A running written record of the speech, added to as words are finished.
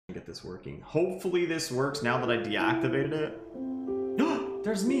get this working. Hopefully this works now that I deactivated it.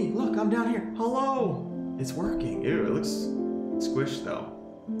 There's me. Look, I'm down here. Hello. It's working. Ew, it looks squished though.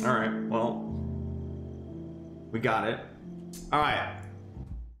 All right, well, we got it. All right.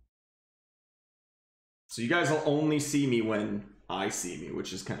 So you guys will only see me when I see me,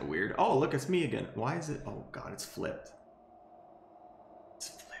 which is kind of weird. Oh, look, it's me again. Why is it? Oh God, it's flipped. It's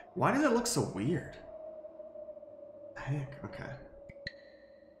flipped. Why does it look so weird? Heck, okay.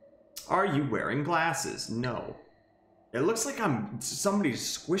 Are you wearing glasses? No. It looks like somebody's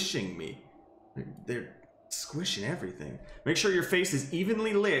squishing me. They're squishing everything. Make sure your face is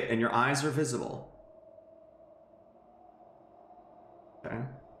evenly lit and your eyes are visible. Okay.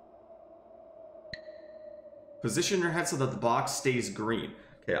 Position your head so that the box stays green.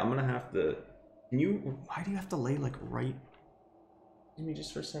 Okay, I'm gonna have to... why do you have to lay like right... Give me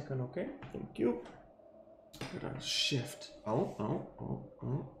just for a second, okay? Thank you. Gotta shift. Oh.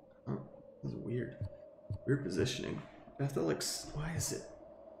 This is weird. Weird positioning. I have to like... Why is it...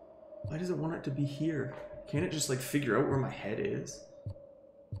 Why does it want it to be here? Can't it just like figure out where my head is?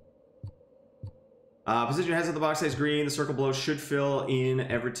 Position your head so the box stays green. The circle below should fill in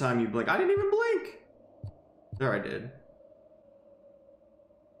every time you blink. I didn't even blink! There, I did.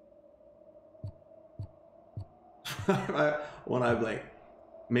 When I blink.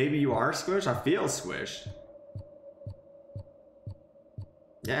 Maybe you are squished? I feel squished.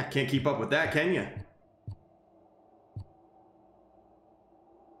 Yeah, can't keep up with that, can you?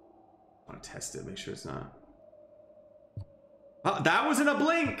 I want to test it, make sure it's not. Oh, that wasn't a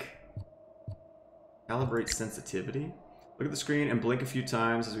blink! Calibrate sensitivity. Look at the screen and blink a few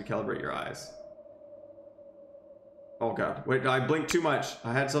times as we calibrate your eyes. Oh God, wait, I blinked too much.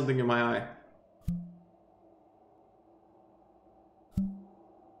 I had something in my eye.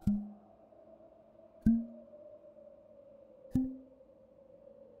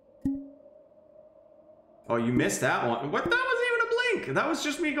 Oh, you missed that one. What? That wasn't even a blink. That was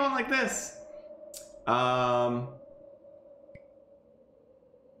just me going like this.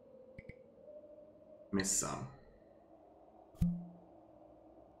 Missed some.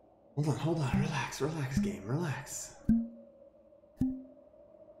 Hold on. Relax, game. Relax.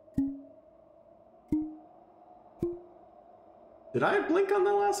 Did I blink on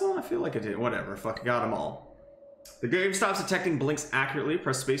that last one? I feel like I did. Whatever. Fuck, got them all. The game stops detecting blinks accurately.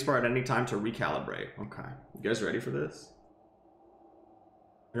 Press spacebar at any time to recalibrate. Okay. You guys ready for this?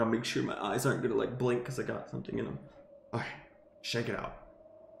 I gotta make sure my eyes aren't gonna like blink because I got something in them. Alright. Shake it out.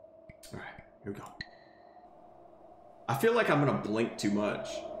 Alright. Here we go. I feel like I'm gonna blink too much.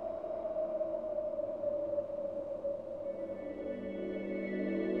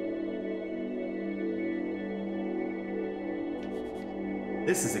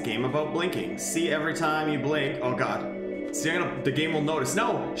 This is a game about blinking. See every time you blink. Oh God. See, the game will notice.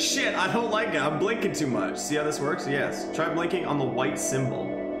 No, shit, I don't like it. I'm blinking too much. See how this works? Yes. Try blinking on the white symbol.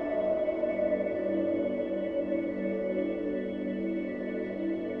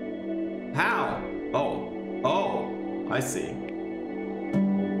 How? Oh, I see.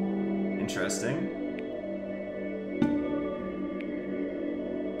 Interesting.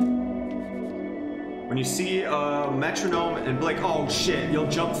 When you see a metronome and blink, oh shit, you'll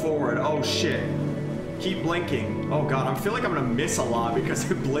jump forward. Oh shit. Keep blinking. Oh God, I feel like I'm gonna miss a lot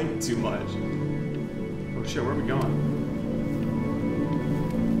because I blinked too much. Oh shit, where are we going?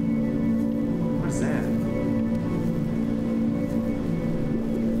 What is that?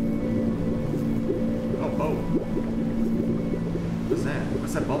 Oh, boat. What's that?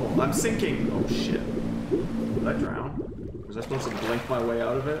 What's that bubble? I'm sinking. Oh shit. Did I drown? Was I supposed to blink my way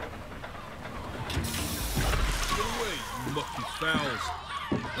out of it? Get away, you mucky fowls.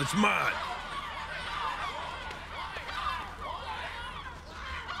 That's mine.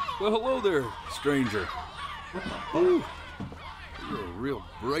 Well, hello there, stranger. Ooh, you're a real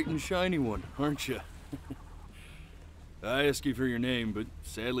bright and shiny one, aren't you? I asked you for your name, but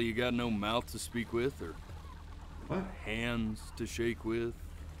sadly you got no mouth to speak with, or what? Hands to shake with,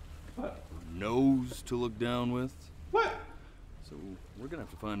 what? Or nose to look down with. What? So we're gonna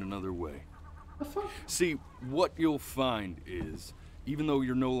have to find another way. The fuck? See, what you'll find is, even though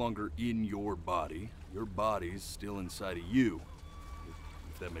you're no longer in your body's still inside of you.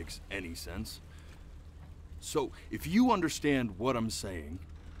 If that makes any sense. So, if you understand what I'm saying,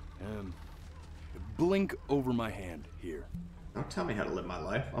 blink over my hand here. Don't tell me how to live my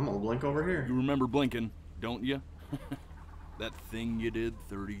life. I'm gonna blink over here. You remember blinking, don't you? That thing you did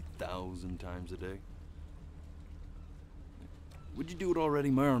 30,000 times a day. Would you do it already?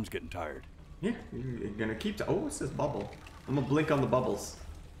 My arm's getting tired. Yeah, you're gonna keep oh, what's this bubble? I'm gonna blink on the bubbles.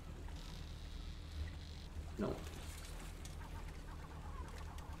 No.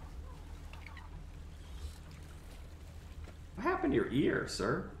 happened to your ear,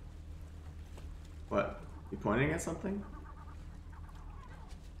 sir? What? You pointing at something?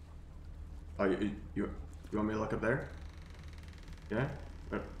 Oh, you want me to look up there? Yeah?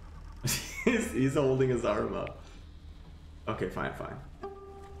 He's holding his arm up. Okay, fine.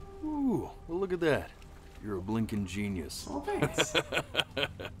 Ooh, well look at that. You're a blinking genius. Oh, thanks.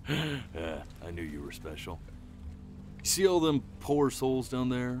 Yeah, I knew you were special. You see all them poor souls down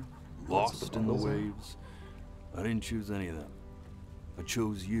there? Lost in the waves? I didn't choose any of them. I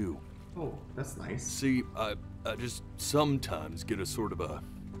chose you. Oh, that's nice. See, I just sometimes get a sort of a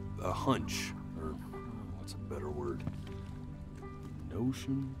hunch, or what's a better word?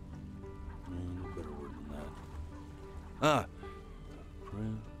 Notion? No better word than that.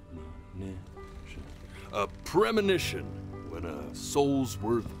 Premonition. A premonition when a soul's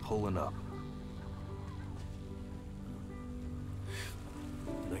worth pulling up.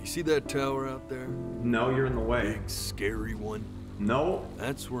 Now you see that tower out there? No, you're in the way. Big, scary one? No.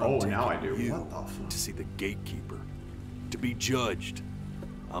 That's where I'm taking now I do. you What the fuck? to see the gatekeeper, to be judged.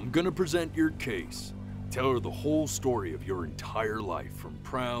 I'm gonna present your case, tell her the whole story of your entire life, from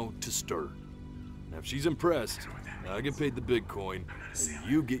prow to stern. Now, if she's impressed, I get paid the Bitcoin, and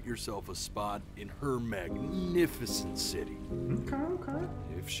you get yourself a spot in her magnificent city. Okay.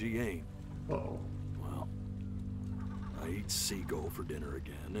 If she ain't, Uh-oh. well, I eat seagull for dinner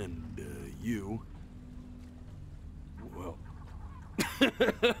again, and you, well,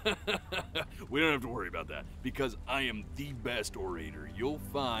 we don't have to worry about that, because I am the best orator you'll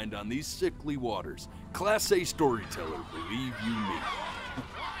find on these sickly waters. Class A storyteller, believe you me.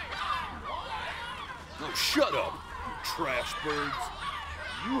 Oh, shut up, you trash birds.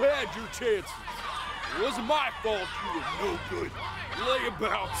 You had your chances. It wasn't my fault you were no good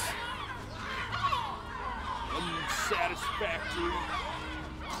layabouts. Unsatisfactory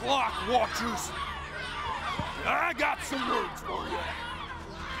clock watchers. I got some words for you.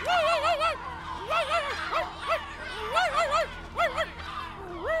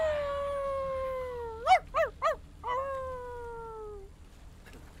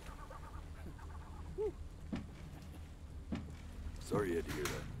 Sorry you had to hear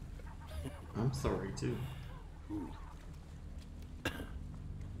that. I'm sorry, too.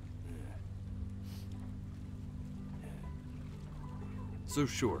 So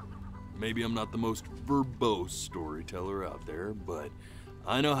sure, maybe I'm not the most verbose storyteller out there, but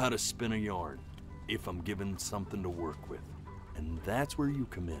I know how to spin a yarn if I'm given something to work with. And that's where you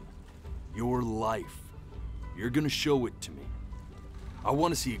come in. Your life. You're gonna show it to me. I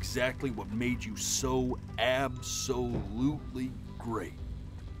want to see exactly what made you so absolutely great.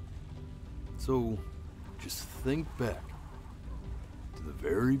 So, just think back to the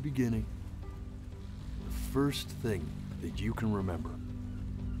very beginning, the first thing that you can remember.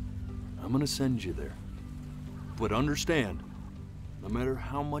 I'm gonna send you there. But understand, no matter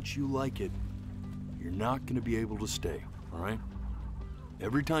how much you like it, you're not gonna be able to stay, all right?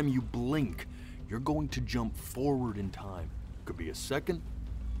 Every time you blink, you're going to jump forward in time. Could be a second,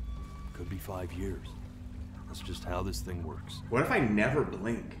 could be 5 years. That's just how this thing works. What if I never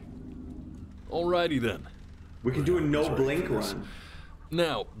blink? Alrighty then. We can do a no Sorry blink for this. run.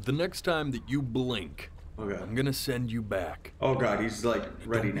 Now, the next time that you blink, Okay. I'm gonna send you back. Oh god, he's like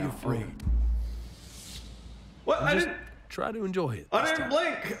ready Don't be now. afraid. What? I Just didn't. try to enjoy it. I this didn't time.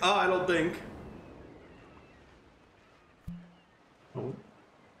 blink. Oh, I don't think. Oh.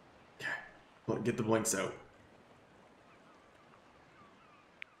 Okay. Look, get the blinks out.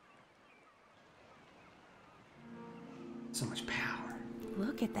 So much power.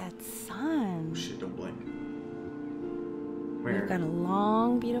 Look at that sun. Oh shit! Don't blink. We've Where? got a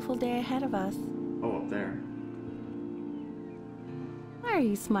long, beautiful day ahead of us. Oh, up there. Why are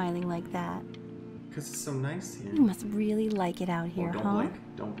you smiling like that? Because it's so nice here. You must really like it out here, Oh, don't huh? blink.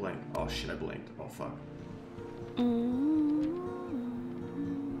 Don't blink. Oh shit! I blinked. Oh fuck. Mm.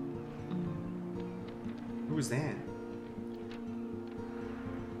 Who was that?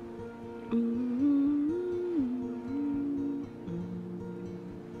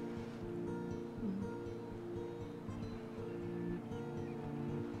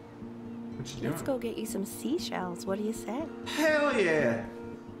 What you doing? Let's go get you some seashells. What do you say? Hell yeah!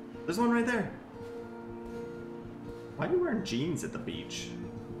 There's one right there. Why are you wearing jeans at the beach?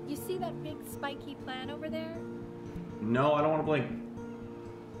 You see that big spiky plant over there? No, I don't want to blink.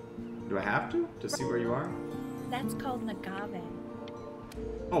 Do I have to see where you are? That's called an agave.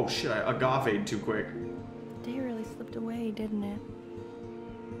 Oh shit! I agave too quick. The day really slipped away, didn't it?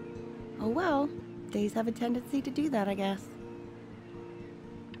 Oh well, days have a tendency to do that, I guess.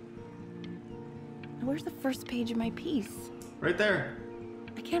 Now, where's the first page of my piece? Right there.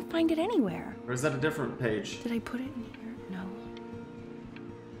 I can't find it anywhere. Or is that a different page? Did I put it in here? No.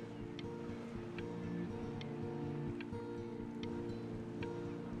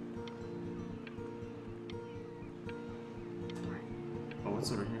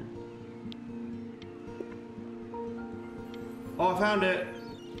 what's over here? Oh, I found it.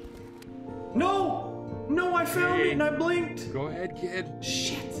 No! No, I found it and I blinked. Go ahead, kid.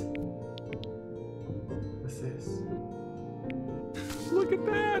 Shit. What's this? Look at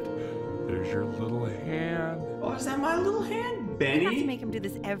that. There's your little hand. Oh, is that my little hand, You have to Benny? make him do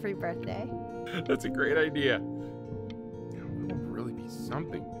this every birthday. That's a great idea. You know, it would really be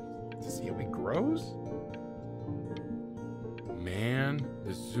something to see how he grows. Man,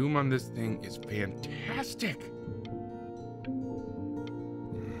 the zoom on this thing is fantastic.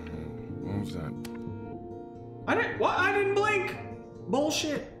 What was that? I didn't blink.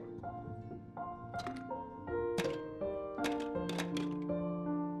 Bullshit.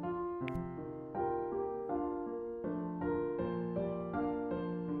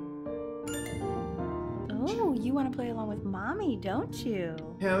 Oh, you want to play along with Mommy, don't you?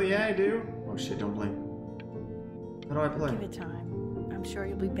 Hell yeah, I do. Oh shit, don't blink. How do I play? Give it time. I'm sure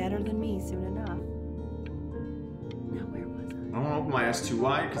you'll be better than me soon enough. Now, where was I don't want to open my eyes too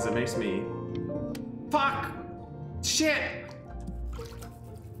wide because it makes me... Fuck! Shit!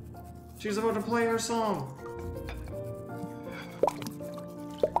 She's about to play her song.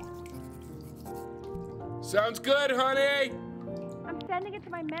 Sounds good, honey. I'm sending it to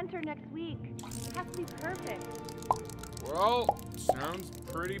my mentor next week. It has to be perfect. Well, sounds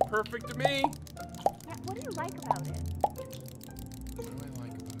pretty perfect to me. Yeah, what do you like about it? What do I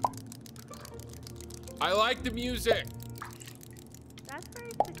like about it? I like the music. That's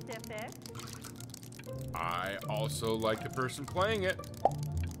very specific. I also like the person playing it.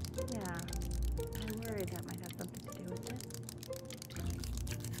 Yeah. I worry that might have something to do with it.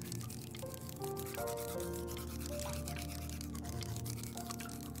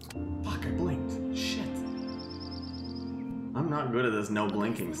 Fuck, I blinked. Shit. I'm not good at this no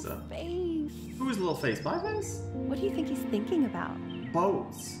blinking stuff. Face. Who's little face? My face? What do you think he's thinking about?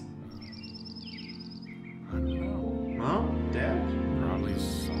 Boats. I don't know. Well, Dad? Probably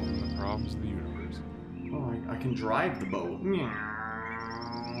solving the problems of the universe. Oh, I can drive the boat.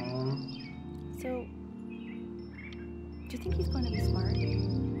 So, do you think he's going to be smart?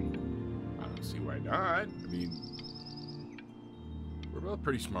 I don't see why not. I mean, we're both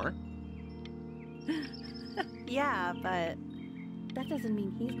pretty smart. Yeah, but that doesn't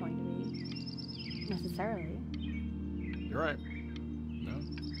mean he's going to be. Necessarily. You're right. No.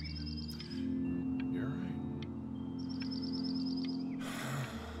 You're right.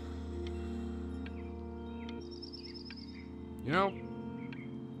 You know,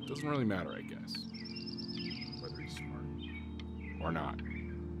 it doesn't really matter, I guess, whether he's smart or not.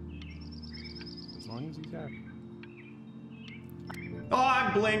 As long as he's happy. Oh,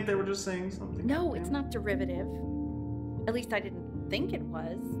 I blinked. They were just saying something. No, it's not derivative. At least I didn't think it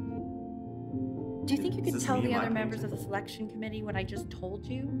was. Do you think you Is could this tell me the and my other members of painting? the selection committee what I just told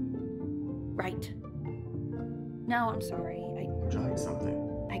you? Right. No, I'm sorry. Trying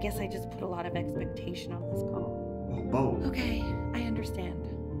something. I guess I just put a lot of expectation on this call. Oh, boat. Okay, I understand.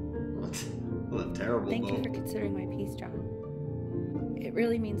 What a terrible Thank you boat. for considering my piece, John. It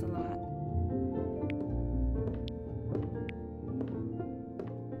really means a lot.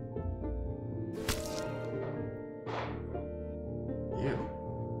 Ew.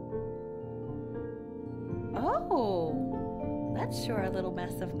 Oh, that's sure a little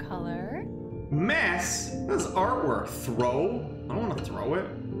mess of color. Mess? That's artwork. Throw? I don't want to throw it.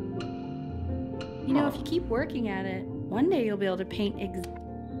 You know, if you keep working at it, one day you'll be able to paint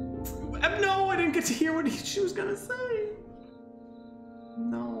No, I didn't get to hear what she was gonna say.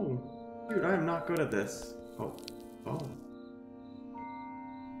 No. Dude, I am not good at this. Oh. Oh.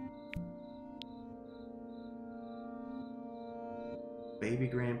 Baby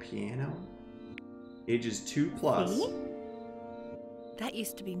grand piano? Ages 2+. See? That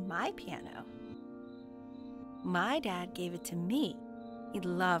used to be my piano. My dad gave it to me. He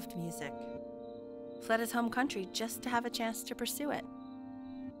loved music. Fled his home country just to have a chance to pursue it.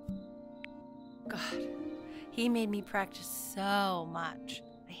 God, he made me practice so much.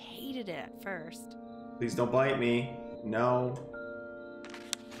 I hated it at first. Please don't bite me. No.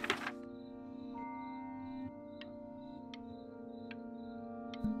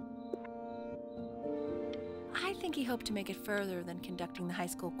 I think he hoped to make it further than conducting the high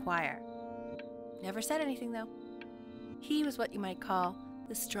school choir. Never said anything, though. He was what you might call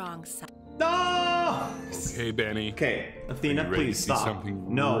the strong side. No! Hey, Benny. Okay, Are Athena, you ready please to see stop.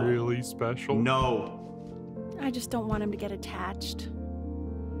 something No. really special? No. I just don't want him to get attached.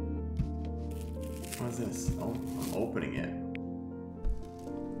 What is this? Oh, I'm opening it.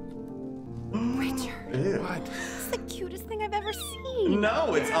 Richard. Ew. What? It's the cutest thing I've ever seen.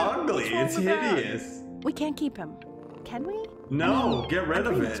 No, it's ugly. what's wrong It's with that? hideous. We can't keep him, can we? No, get rid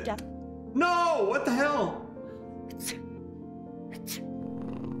of it. Jeff. No, what the hell?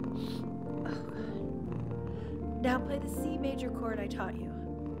 Now play the C major chord I taught you.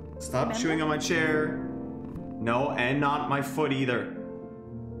 Stop Remember? chewing on my chair. No, and not my foot either.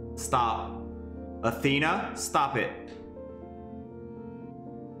 Stop. Athena, stop it.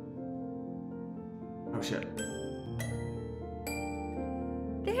 Oh shit.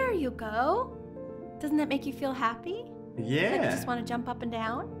 There you go. Doesn't that make you feel happy? Like you Yeah. just want to jump up and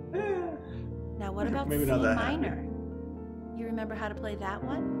down? Eh. Now what about Maybe C not that happy. minor? You remember how to play that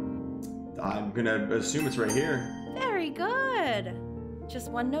one? I'm gonna assume it's right here. Very good.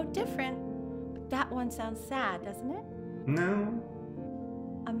 Just one note different. But that one sounds sad, doesn't it? No.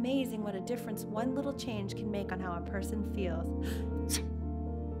 Amazing what a difference one little change can make on how a person feels.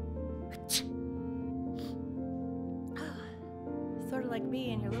 Sort of like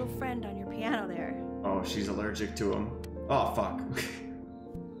me and your little friend on your piano there. Oh, she's allergic to him. Oh, fuck.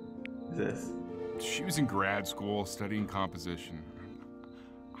 What's this? She was in grad school studying composition.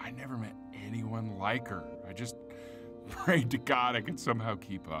 I never met anyone like her. I just prayed to God I could somehow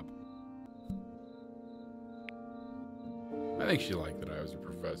keep up. I think she liked that I was a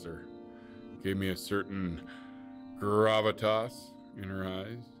professor. Gave me a certain gravitas in her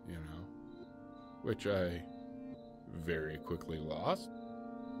eyes, you know, which I very quickly lost.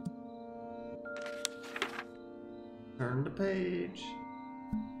 Turn the page.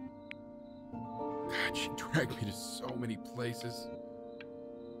 God, she dragged me to so many places. It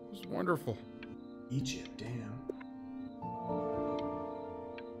was wonderful. Egypt, damn.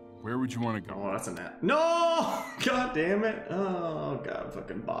 Where would you want to go? Oh, that's a net. No! God damn it. Oh, God,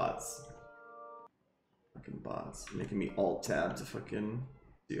 fucking bots. Fucking bots. Making me alt-tab to fucking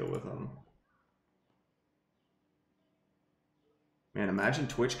deal with them. Man, imagine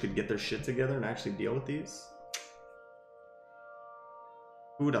Twitch could get their shit together and actually deal with these.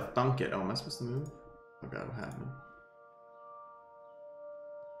 Who would have thunk it? Oh, am I supposed to move? Oh God, what happened?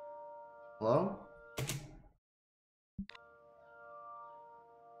 Hello?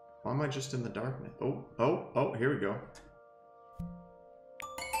 Why am I just in the darkness? Oh, here we go.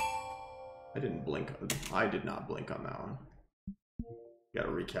 I didn't blink. I did not blink on that one. Gotta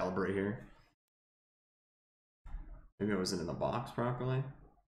recalibrate here. Maybe I wasn't in the box properly.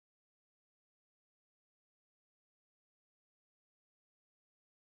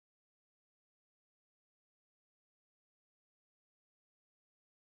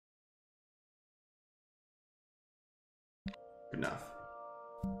 Good enough.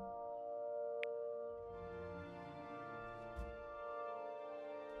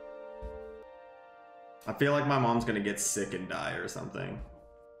 I feel like my mom's gonna get sick and die or something.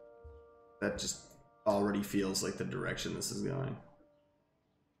 That just already feels like the direction this is going.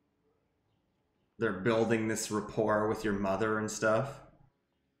 They're building this rapport with your mother and stuff.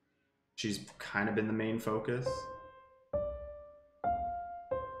 She's kind of been the main focus.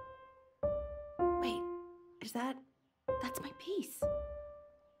 Wait, that's my piece.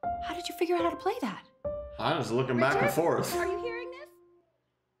 How did you figure out how to play that? I was looking back and forth. Are you hearing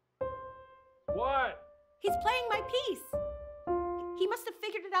this? What? He's playing my piece. He must have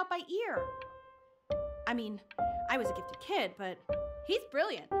figured it out by ear. I mean, I was a gifted kid, but he's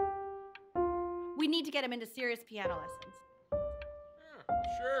brilliant. We need to get him into serious piano lessons. Yeah,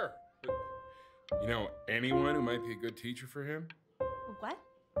 sure. But, you know, anyone who might be a good teacher for him? What?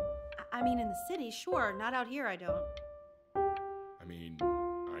 I mean, in the city, sure. Not out here, I don't. I mean,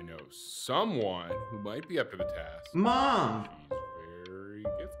 I know someone who might be up to the task. Mom! She's very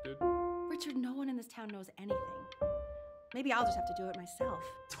gifted. Richard, no one in this town knows anything. Maybe I'll just have to do it myself.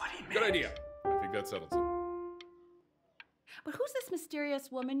 That's what he meant. Good idea. I think that settles it. But who's this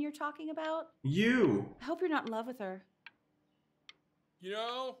mysterious woman you're talking about? You! I hope you're not in love with her. You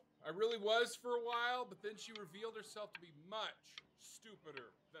know, I really was for a while, but then she revealed herself to be much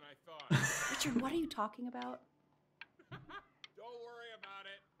stupider than I thought. Richard, what are you talking about? Don't worry about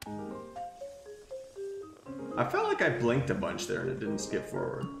it. I felt like I blinked a bunch there and it didn't skip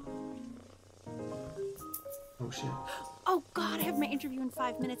forward. Oh shit. Oh God, I have my interview in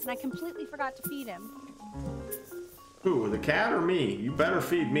 5 minutes and I completely forgot to feed him. Who, the cat or me? You better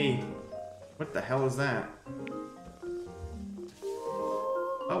feed me. What the hell is that?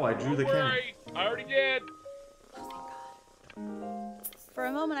 Oh, I drew the cat. Sorry, I already did. For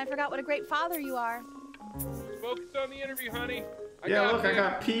a moment, I forgot what a great father you are. Focus on the interview, honey. Yeah, look, I you.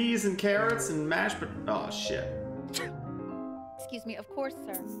 got peas and carrots and mashed oh shit. Excuse me, of course,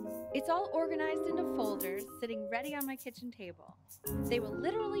 sir. It's all organized into folders, sitting ready on my kitchen table. They will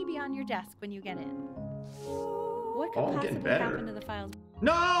literally be on your desk when you get in. What could Oh, I'm getting possibly better. happen to the files?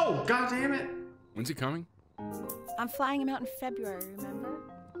 No! God damn it! When's he coming? I'm flying him out in February, remember?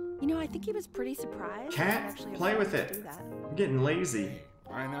 You know, I think he was pretty surprised. Cat, play with it. Do that. I'm getting lazy.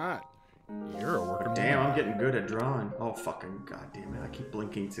 Why not? You're a working Damn, woman. I'm getting good at drawing. Oh, fucking goddamn it. I keep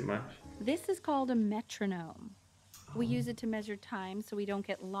blinking too much. This is called a metronome. We use it to measure time so we don't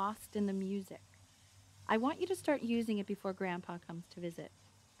get lost in the music. I want you to start using it before Grandpa comes to visit.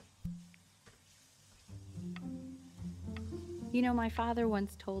 You know, my father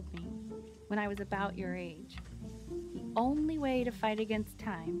once told me, when I was about your age, the only way to fight against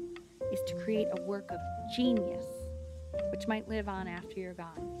time is to create a work of genius, which might live on after you're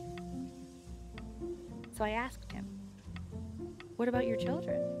gone. So I asked him, what about your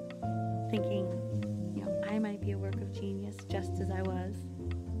children? Thinking, you know, I might be a work of genius just as I was.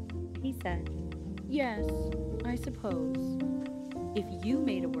 He said, yes, I suppose. If you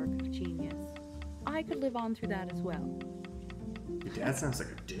made a work of genius, I could live on through that as well. Your dad sounds like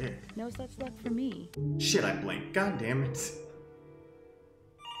a dick. No such luck for me. Shit, I blinked. God damn it.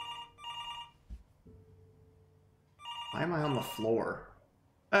 Why am I on the floor?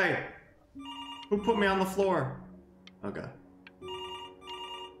 Hey! Who put me on the floor? Okay.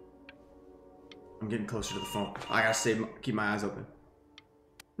 I'm getting closer to the phone. I gotta keep my eyes open.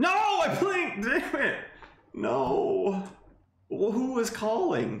 No! I blinked! Damn it! No! Well, who was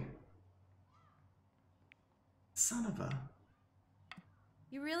calling? Son of a...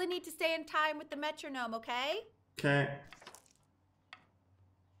 You really need to stay in time with the metronome, okay? Okay.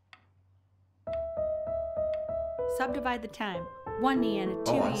 Subdivide the time. 1E and a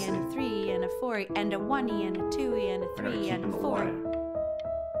 2E and a 3E and a 4E and a 1E and a 2E and a 3E and a 4E.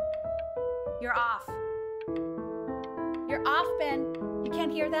 You're off. You're off, Ben. You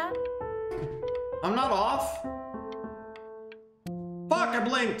can't hear that? I'm not off. Fuck, I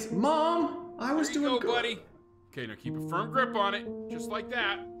blinked. Mom, I was There you doing go, good. buddy. Okay, now keep a firm grip on it, just like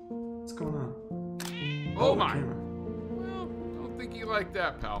that. What's going on? Oh the my. camera. Well, don't think you like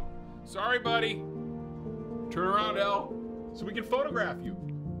that, pal. Sorry, buddy. Turn around, Elle, so we can photograph you.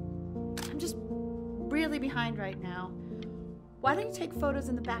 I'm just really behind right now. Why don't you take photos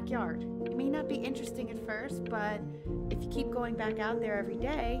in the backyard? It may not be interesting at first, but if you keep going back out there every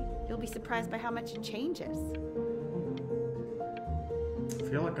day, you'll be surprised by how much it changes. I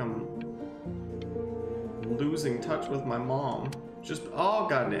feel like I'm losing touch with my mom. Just, oh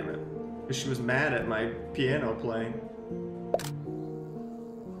god damn it. Because she was mad at my piano playing.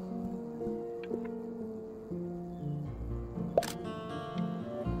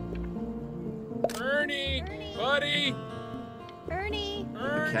 Ernie, buddy, Ernie!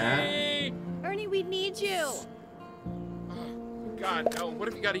 Ernie. Ernie, we need you! God, Elle, what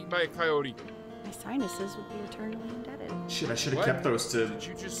if you got eaten by a coyote? My sinuses would be eternally indebted. Shit, I should have What? kept those to Did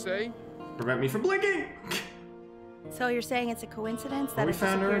you just say? prevent me from blinking. So you're saying it's a coincidence that we it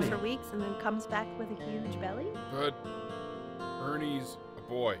found disappeared Ernie. for weeks and then comes back with a huge belly? But Ernie's a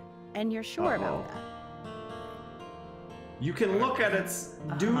boy. And you're sure Uh-oh. about that? You can look at its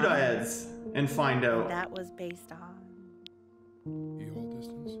doodads and find out. That was based on... Pee-hole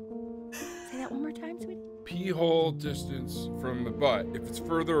distance. Say that one more time, sweetie. Pee-hole distance from the butt. If it's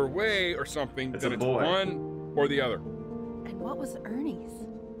further away or something, It's then a it's boy. one or the other. And what was Ernie's?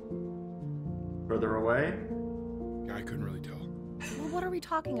 Further away? Yeah, I couldn't really tell. Well, what are we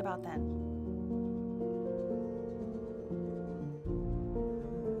talking about then?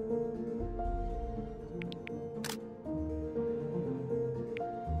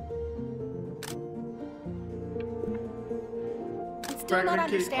 I'm still not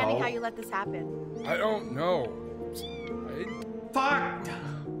understanding how you let this happen. I don't know. Fuck!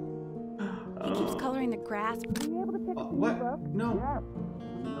 He keeps coloring the grass. Were you able to take a What? No.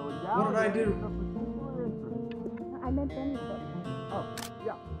 What did I do? I meant anything.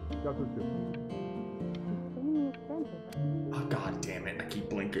 Oh god damn it, I keep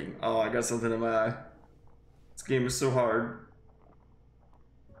blinking. Oh, I got something in my eye. This game is so hard.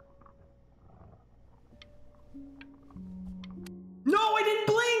 No, I didn't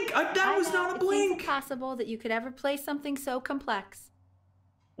blink! That was not a It blink! seems impossible that you could ever play something so complex.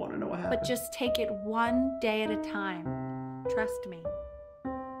 Wanna know what happened? But just take it one day at a time. Trust me.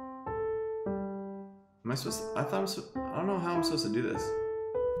 Am I supposed to, I thought I don't know how I'm supposed to do this.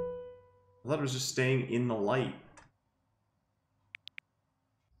 I thought it was just staying in the light.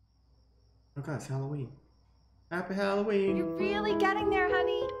 Oh god, it's Halloween. Happy Halloween! You're really getting there,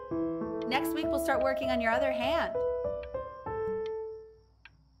 honey. Next week we'll start working on your other hand.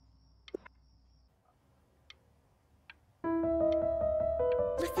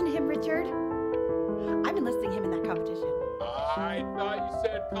 Listen to him, Richard. I've been listening to him in that competition. I thought you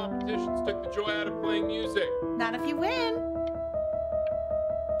said competitions took the joy out of playing music. Not if you win.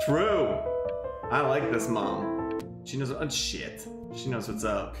 True! I like this mom. She knows. Oh, shit. She knows what's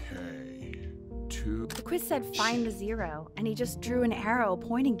up. Okay. 2. The quiz said find the 0, and he just drew an arrow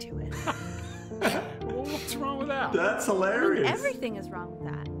pointing to it. Well, what's wrong with that? That's hilarious. Everything is wrong with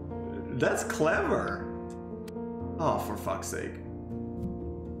that. That's clever. Oh, for fuck's sake.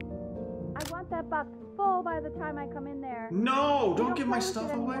 I want that box full by the time I come in there. No, don't give my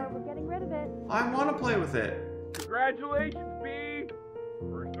stuff away. We're getting rid of it. I want to play with it. Congratulations, B.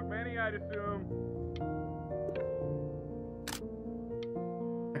 First of many, I'd assume.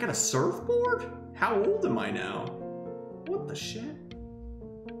 I got a surfboard? How old am I now? What the shit?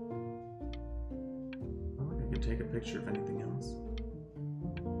 Oh, I can take a picture of anything else.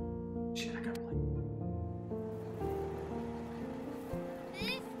 Shit, I gotta play.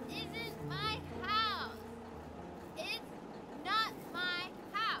 This isn't my house. It's not my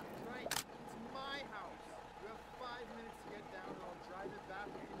house. Right, it's my house. You have 5 minutes to get down, and I'll drive it back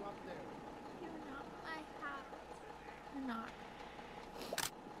with you up there. You're not my house. You're not.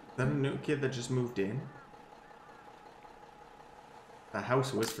 Is that a new kid that just moved in? The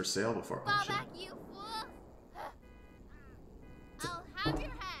house was for sale before. Oh, Fall shit. back, you fool. I'll have your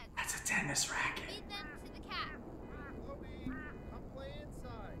head. That's a tennis racket. Feed them to the cat. Chloe, come play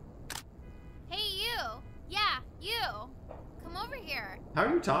inside. Hey, you. Yeah, you. Come over here. How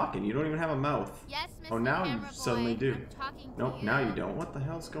are you talking? You don't even have a mouth. Yes, Mr. Oh, now you Camera Boy. suddenly do. I'm talking to Nope, you. now you don't. What the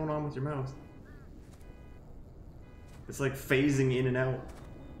hell's going on with your mouth? It's like phasing in and out.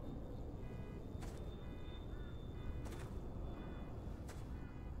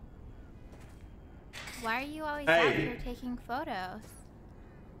 Why are you always Hey. out here taking photos?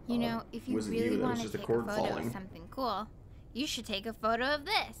 You know, if you wasn't really you, that was want to just a take a cord photo falling. of something cool, you should take a photo of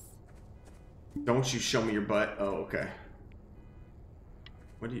this. Don't you show me your butt. Oh, okay.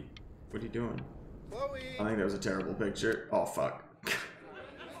 What are you doing? Chloe! I think that was a terrible picture. Oh, fuck. Oh,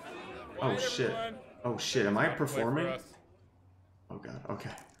 Quiet, shit. everyone. Oh, shit. Am I Wait for performing? us. Oh, God.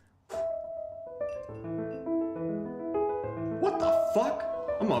 Okay. What the fuck?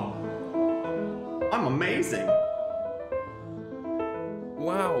 I'm amazing.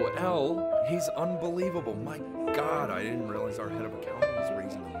 Wow, L, he's unbelievable. My God, I didn't realize our head of accounting was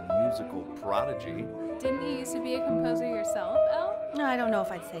raising a musical prodigy. Didn't you used to be a composer yourself, Elle? No, I don't know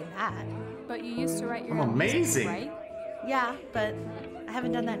if I'd say that. But you used to write your I'm own music, amazing. right? Yeah, but I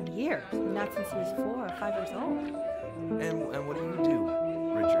haven't done that in years. Not since he was 4 or 5 years old. And what do you do,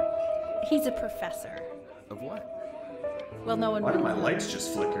 Richard? He's a professor. Of what? Well, no one Why did really my lights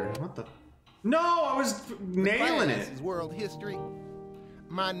just flicker? What the? No, I was nailing Class it. is world history.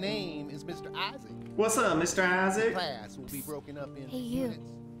 My name is Mr. Isaac. What's up, Mr. Isaac? Class will be broken up in Hey, you.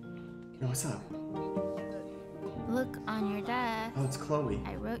 units. Yo, what's up? Look on your desk. Oh, it's Chloe.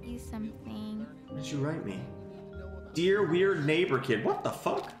 I wrote you something. What did you write me? Dear weird neighbor kid. What the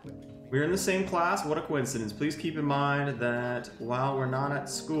fuck? We're in the same class. What a coincidence. Please keep in mind that while we're not at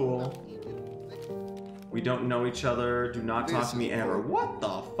school, we don't know each other. Do not talk to me ever. What the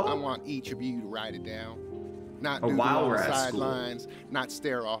I fuck? want each of you to write it down. Not Oh, do while on we're the at school. sidelines, not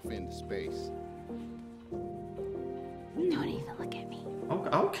stare off into space. Don't even look at me.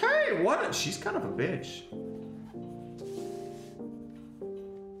 Okay, what? She's kind of a bitch.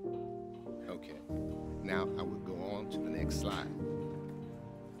 Okay, now I will go on to the next slide.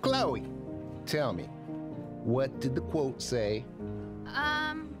 Chloe, tell me, what did the quote say?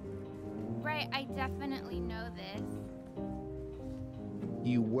 Right, I definitely know this.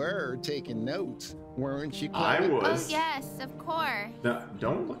 You were taking notes, weren't you, Chloe? I Oh, was. yes, of course. No,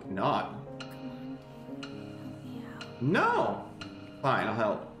 don't look. Not. Come on, dude. Help me out. No. Fine, I'll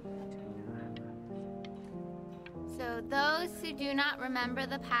help. So, those who do not remember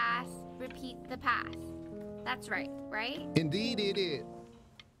the past, repeat the past. That's right, right? Indeed it is.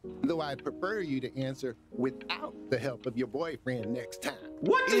 Though I'd prefer you to answer without the help of your boyfriend next time.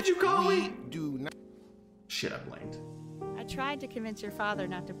 What did you call we me? do not. Shit, I blanked. I tried to convince your father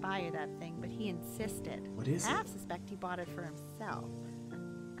not to buy you that thing, but he insisted. What is I it? half suspect he bought it for himself.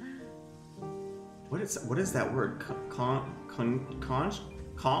 What is that word? Conksters?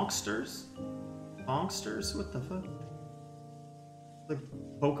 Conksters? What the fuck? Like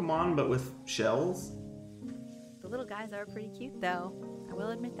Pokemon, but with shells? The little guys are pretty cute, though. I will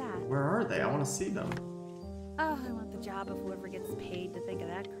admit that. Where are they? I want to see them. Oh, I want the job of whoever gets paid to think of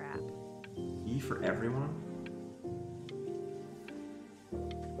that crap. E for everyone?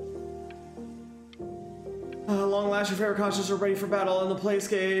 Long last, your favorite costumes are ready for battle in the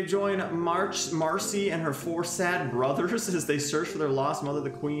playscape. Join Marcy and her 4 sad brothers as they search for their lost mother, the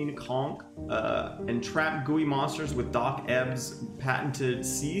Queen Conk, and trap gooey monsters with Doc Ebb's patented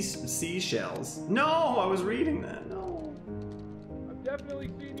seashells. No, I was reading that. No. I've definitely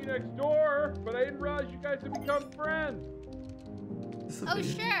seen you next door, but I didn't realize you guys had become friends. Oh,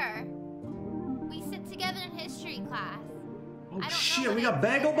 sure. We sit together in history class. Oh shit, we got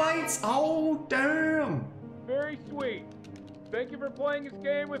bagel bites? Oh, damn. Very sweet. Thank you for playing this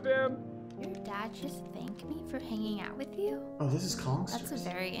game with him. Your dad just thanked me for hanging out with you? Oh, this is Kongsters. That's a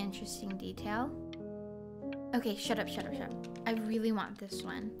very interesting detail. Okay, shut up. I really want this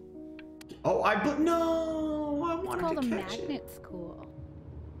one. Oh, no, I It's wanted called to a catch it. magnet school.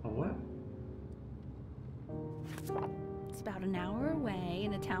 A what? It's about an hour away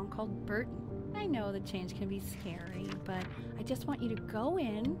in a town called Burton. I know the change can be scary, but I just want you to go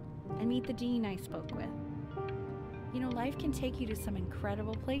in and meet the dean I spoke with. You know, life can take you to some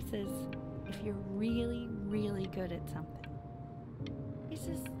incredible places if you're really, really good at something. It's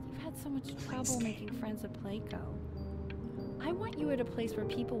just, you've had so much trouble making friends at Playco. I want you at a place where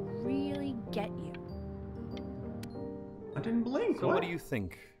people really get you. I didn't blink. So what do you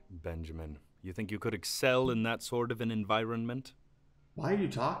think, Benjamin? You think you could excel in that sort of an environment? Why are you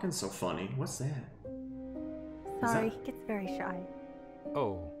talking so funny? What's that? Sorry, he gets very shy.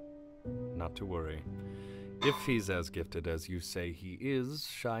 Oh, not to worry. If he's as gifted as you say he is,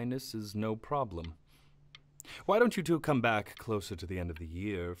 shyness is no problem. Why don't you two come back closer to the end of the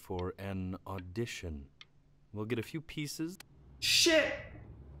year for an audition? We'll get a few pieces. Shit!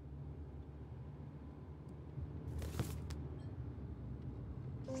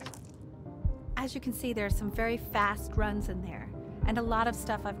 As you can see, there are some very fast runs in there, and a lot of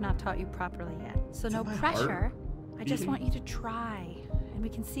stuff I've not taught you properly yet. So no my pressure. heart I just beating? want you to try, and we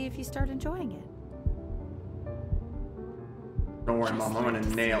can see if you start enjoying it. Don't worry, Just Mom. I'm like gonna to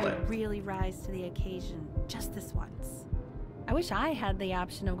see nail you it. Really rise to the occasion, just this once. I wish I had the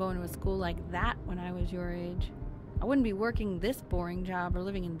option of going to a school like that when I was your age. I wouldn't be working this boring job or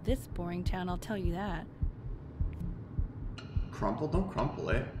living in this boring town, I'll tell you that. Crumple? Don't crumple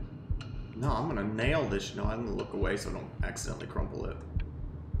it. No, I'm gonna nail this. No, I'm gonna look away so I don't accidentally crumple it.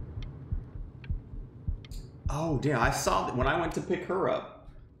 Oh, damn. I saw that when I went to pick her up.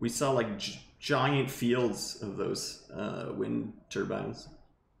 We saw like giant fields of those wind turbines.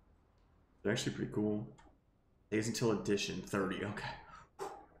 They're actually pretty cool. Days until edition 30. Okay.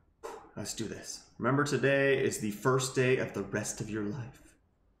 Let's do this. Remember, today is the first day of the rest of your life.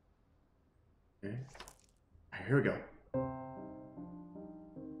 Okay. All right, here we go.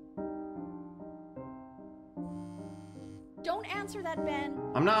 Don't answer that, Ben.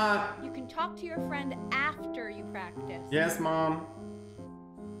 I'm not. You can talk to your friend after you practice. Yes, Mom.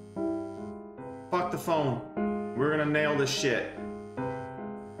 Fuck the phone. We're gonna nail this shit.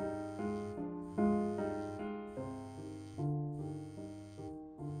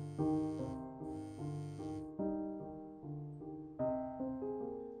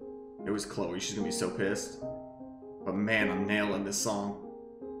 It was Chloe. She's gonna be so pissed. But man, I'm nailing this song.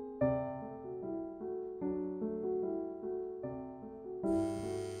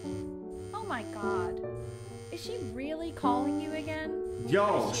 Oh my god. Is she really calling you again?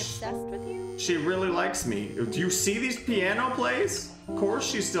 Yo, Is she obsessed with you? she really likes me. Do you see these piano plays? Of course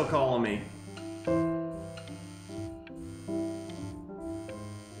she's still calling me.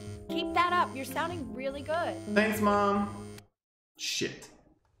 Keep that up. You're sounding really good. Thanks, Mom. Shit.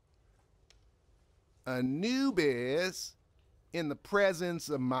 Anubis, in the presence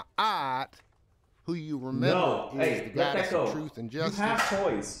of Ma'at, who you remember No, is hey, the let goddess that go. of truth and You justice, have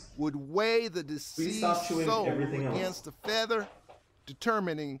toys. would weigh the deceased stop chewing soul everything else. against a feather,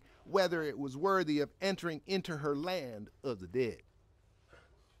 determining whether it was worthy of entering into her land of the dead.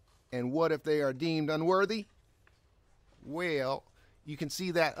 And what if they are deemed unworthy? Well, you can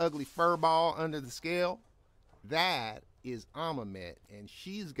see that ugly fur ball under the scale? That is Amamet, and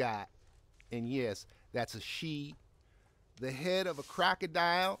she's got, and yes, that's a she, the head of a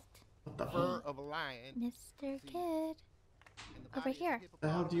crocodile, What the fur hell? of a lion. Mr. Kid. and the Over body of a here. The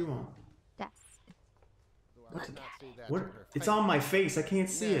hell do you want? Desk. Though I would not say that What? to her It's face. on my face. I can't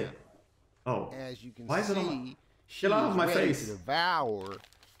see Now, it. Oh. As you can Why is it see, on? she Get off is of my ready face. to devour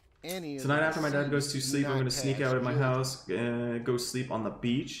any of Tonight the after my dad goes to deceased sleep, I'm gonna not sneak past out of my guilty. house, go sleep on the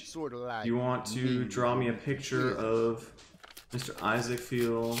beach. Sort of like You want to me draw me a with picture kids. of Mr. Isaac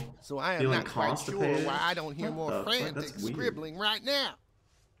So I am feeling not quite sure constipated? why I don't hear What more the fuck? frantic That's weird. scribbling right now.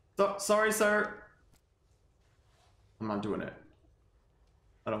 Sorry, sir. I'm not doing it.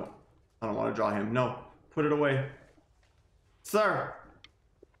 I don't want to draw him. No, put it away, sir.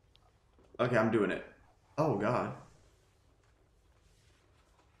 Okay, I'm doing it. Oh God.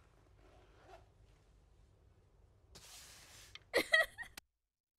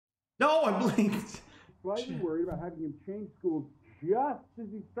 No, I blinked. Slightly worried about having him change schools just as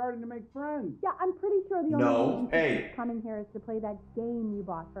he's starting to make friends. Yeah, I'm pretty sure the No, only reason hey. he's coming here is to play that game you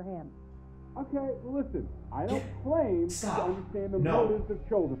bought for him. Okay, listen, I don't claim Stop. to understand the No. motives of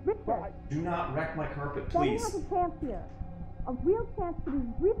children. Richard, Do not wreck my carpet, Benny please. has a chance here. A real chance to be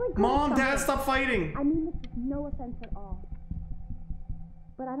really good Mom, at Dad, something. stop fighting! I mean this is no offense at all.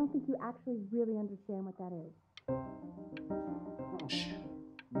 But I don't think you actually really understand what that is. Oh, shit.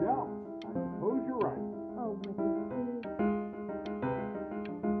 No, I suppose you're right. Oh, Richard, please.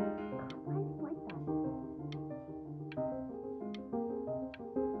 God, why is he like that?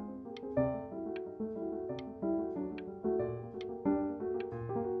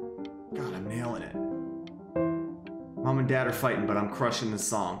 God, I'm nailing it. Mom and Dad are fighting, but I'm crushing this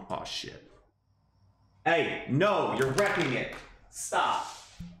song. Oh, shit. Hey, no, you're wrecking it. Stop.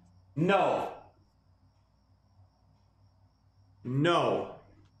 No. No.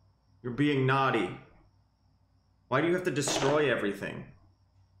 You're being naughty. Why do you have to destroy everything?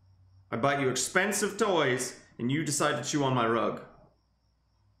 I bought you expensive toys, and you decide to chew on my rug.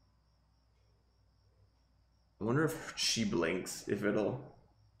 I wonder if she blinks, if it'll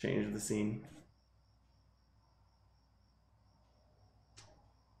change the scene.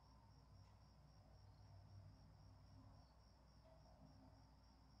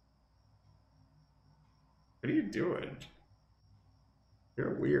 What are you doing?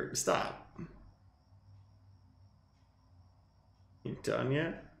 You're weird. Stop. You done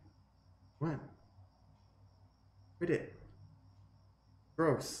yet? What? Quit it.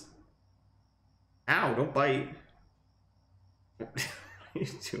 Gross. Ow, don't bite. What are you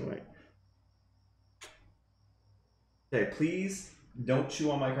doing? Okay, please don't chew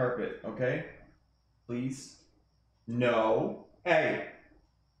on my carpet, okay? Please. No. Hey.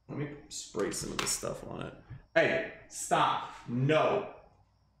 Let me spray some of this stuff on it. Hey, stop. No.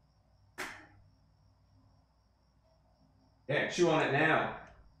 Yeah, chew on it now.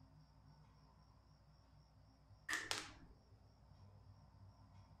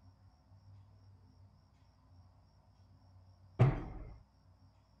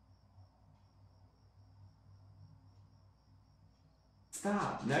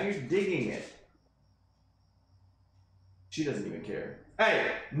 Stop. Now you're digging it. She doesn't even care.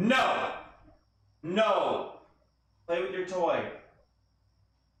 Hey, no! No! Play with your toy.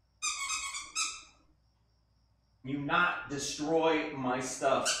 You not destroy my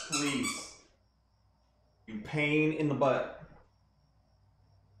stuff, please. You pain in the butt.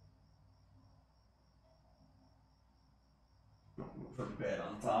 Move her bed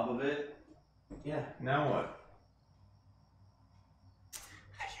on top of it. Yeah, now what?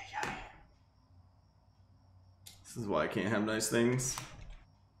 This is why I can't have nice things.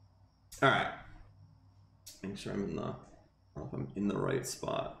 Alright. Make sure I'm in the... I don't know if I'm in the right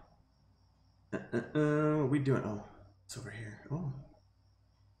spot. What are we doing? Oh, it's over here. Oh.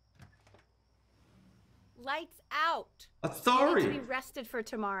 Lights out. Authority. You need to be rested for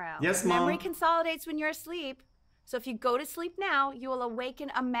tomorrow. Yes, Mom. Memory consolidates when you're asleep. So if you go to sleep now, you will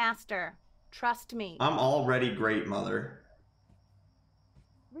awaken a master. Trust me. I'm already great, Mother.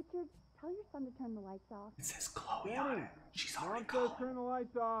 Richard, tell your son to turn the lights off. It says Chloe on it. She's already Mom says gone. turn the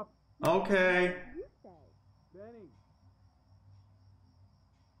lights off. Okay. You say. Benny.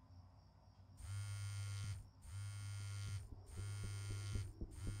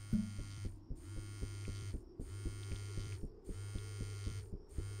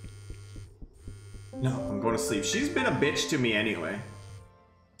 No, I'm going to sleep. She's been a bitch to me anyway.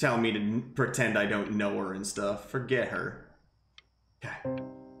 Telling me to pretend I don't know her and stuff. Forget her. Okay.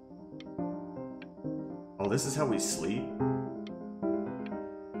 Oh, this is how we sleep?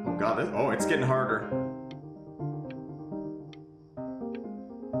 Oh god, oh, it's getting harder.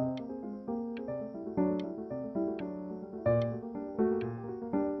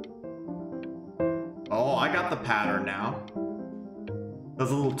 Oh, I got the pattern now. Does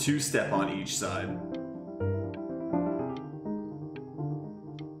a little two-step on each side.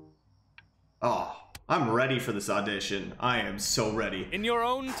 Oh, I'm ready for this audition. I am so ready. In your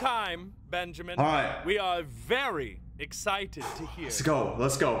own time, Benjamin. All right. We are very excited to hear. Let's go.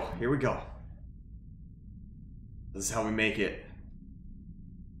 Let's go. Here we go. This is how we make it.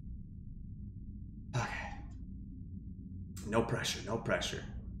 Okay. No pressure. No pressure.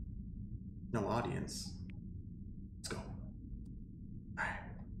 No audience. Let's go. All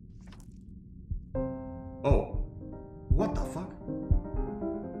right. Oh. What the fuck?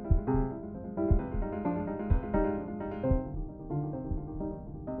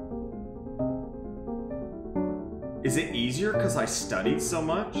 Is it easier because I studied so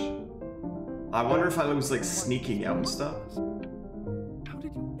much? I wonder if I was like sneaking out and stuff. How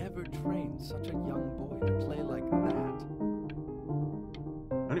did you ever train such a young boy to play like that?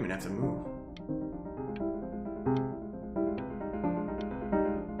 even have to move.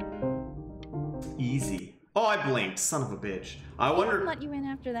 Easy. Oh, I blinked. Son of a bitch. I He wonder. wouldn't let you in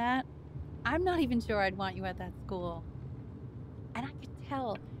after that. I'm not even sure I'd want you at that school. And I could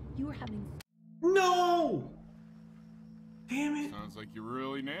tell you were having. No! Damn it. Sounds like you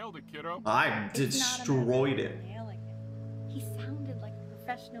really nailed it, kiddo. I destroyed it. Nailing it. He sounded like a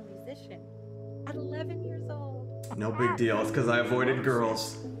professional musician at 11 years old. No big deal. It's because I avoided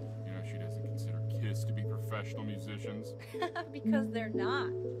girls. You know, she doesn't consider kids to be professional musicians. Because they're not.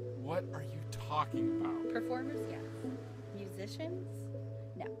 What are you talking about? Performers, yes. Musicians?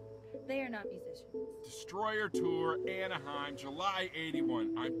 No. They are not musicians. Destroyer Tour, Anaheim, July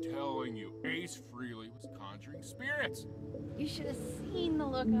 81. I'm telling you, Ace Frehley was conjuring spirits. You should have seen the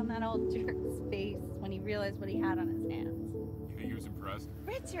look on that old jerk's face when he realized what he had on his hands. You think he was impressed?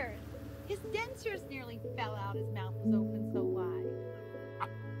 Richard! His dentures nearly fell out. His mouth was open so wide.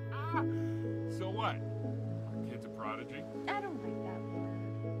 So what? Kid's a prodigy? I don't like that word.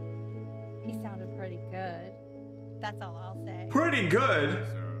 He sounded pretty good. That's all I'll say. Pretty good?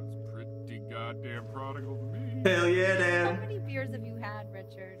 Sounds pretty goddamn prodigal to me. Hell yeah, How damn. many beers have you had,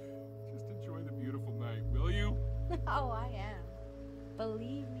 Richard? Just enjoy the beautiful night, will you? Oh, I am.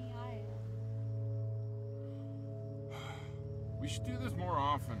 Believe me, I am. We should do this more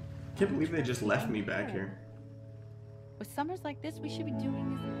often. Can't believe they just left me back here. With summers like this, we should be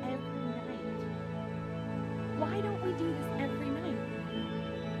doing this every night. Why don't we do this every night?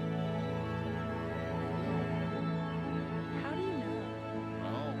 How do you know?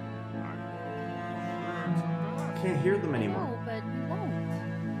 Well, I'm sure I can't hear them anymore. No, but we won't.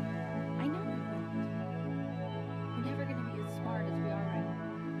 I know we won't. We're never going to be as smart as we are right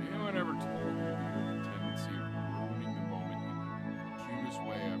now. No one ever told you you have a tendency of ruining the moment in the cutest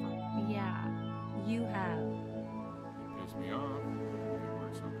way ever. Yeah, you have. You piss me off. You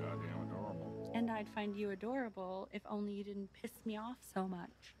were so goddamn adorable. And I'd find you adorable if only you didn't piss me off so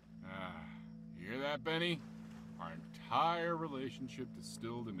much. You hear that, Benny? Our entire relationship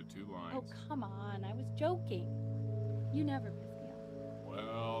distilled into 2 lines. Oh, come on. I was joking. You never piss me off.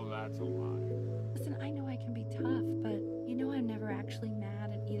 Well, that's a lie. Listen, I know I can be tough, but you know I'm never actually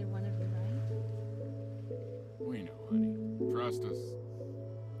mad at either one of you, right? We know, honey. Trust us.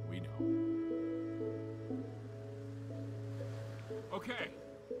 We know. Okay,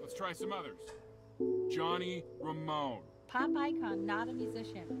 let's try some others. Johnny Ramone. Pop icon, not a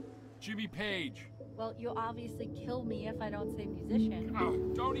musician. Jimmy Page. Well, you'll obviously kill me if I don't say musician. Oh,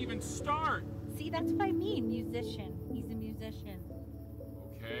 don't even start. See, that's what I mean, musician. He's a musician.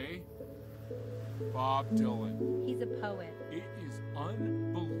 Okay. Bob Dylan. He's a poet. It is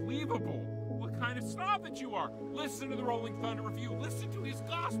unbelievable what kind of snob that you are. Listen to the Rolling Thunder Review. Listen to his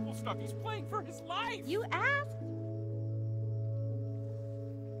gospel stuff. He's playing for his life. You asked?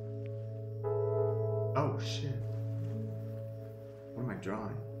 Oh, shit. What am I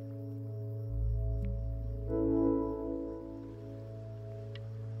drawing?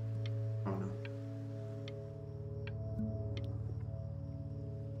 Oh, no.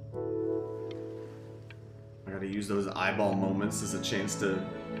 I gotta use those eyeball moments as a chance to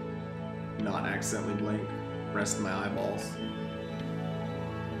not accidentally blink. Rest my eyeballs.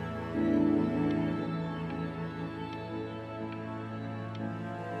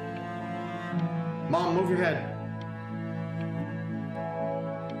 Mom, move your head.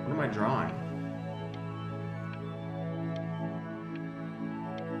 What am I drawing?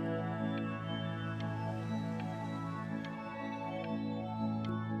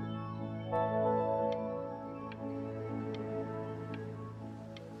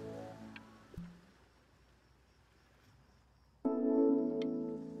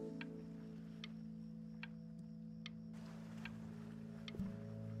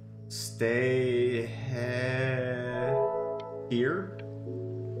 Stay here.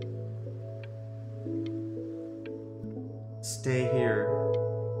 Stay here.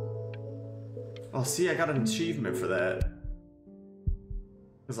 Oh, see, I got an achievement for that.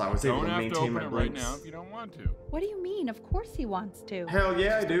 Because I was able Don't to have to maintain open my it right blinks. now if you don't want to. What do you mean? Of course he wants to. Hell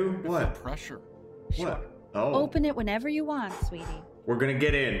yeah, I do. What? Pressure. What? Oh. Open it whenever you want, sweetie. We're gonna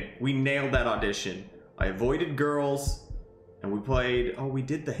get in. We nailed that audition. I avoided girls, and we played. Oh, we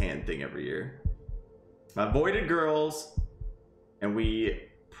did the hand thing every year. I avoided girls, and we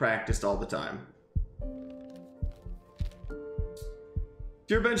practiced all the time.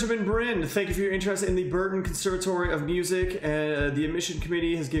 Dear Benjamin Bryn, thank you for your interest in the Burton Conservatory of Music. The admission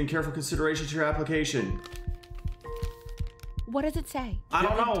committee has given careful consideration to your application. What does it say? I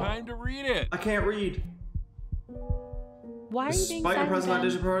don't know. Time to read it. I can't read. Why are you being Despite your silent, present Ben?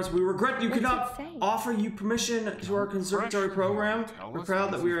 audition progress, we regret you What's cannot it say? offer you permission to our conservatory program. Tell We're us proud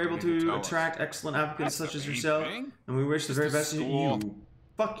that what's we are able for you to to tell us. attract excellent applicants That's such as the main yourself, thing. and we wish the very Just a best to school. you.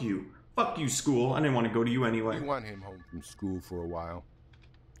 Fuck you. Fuck you, school. I didn't want to go to you anyway. We want him home from school for a while.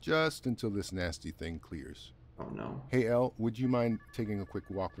 Just until this nasty thing clears. Oh no. Hey, Elle, would you mind taking a quick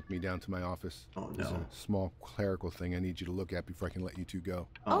walk with me down to my office? Oh There's no. a small clerical thing I need you to look at before I can let you two go.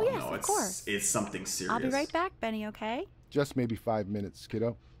 Oh, yes, no, of it's, course. It's something serious. I'll be right back, Benny, okay? Just maybe 5 minutes,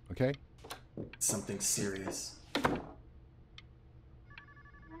 kiddo. Okay? It's something serious.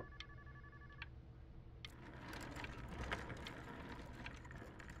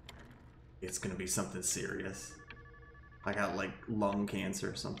 It's gonna be something serious. I got like lung cancer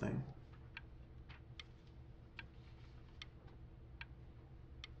or something.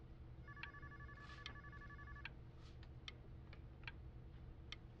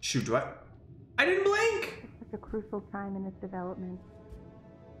 Shoot, do I didn't blink! Such a crucial time in his development.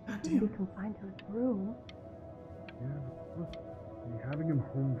 God He shouldn't damn. be confined to his room. Yeah, look, having him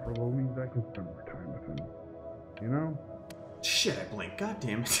home for low means I can spend more time with him. You know? Shit, I blinked. God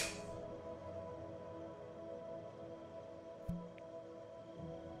damn it.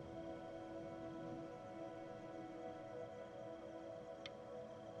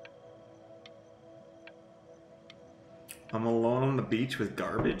 I'm alone on the beach with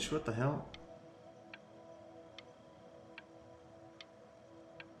garbage? What the hell?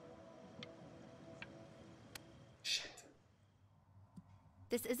 Shit.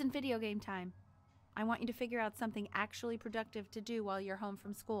 This isn't video game time. I want you to figure out something actually productive to do while you're home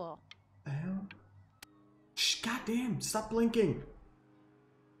from school. The hell? Shh, goddamn, stop blinking.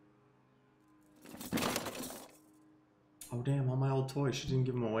 Oh damn, all my old toys. She didn't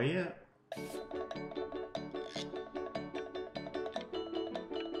give them away yet?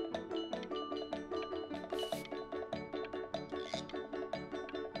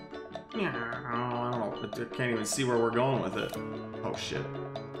 Yeah, I don't know. I can't even see where we're going with it. Oh shit.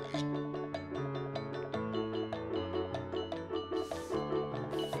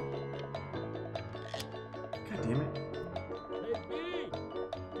 God damn it. Hey,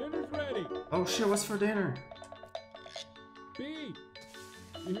 B! Dinner's ready! Oh shit, what's for dinner? B!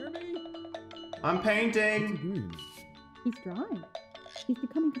 You hear me? I'm painting. doing? He's drawing. He's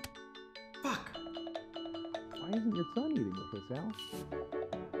becoming. Fuck. Why isn't your son eating with us, Al?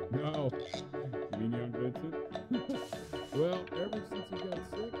 No. You mean young Vincent? Well, ever since he got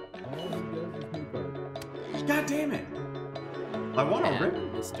sick, all he does is make art. God damn it. I want a And rip.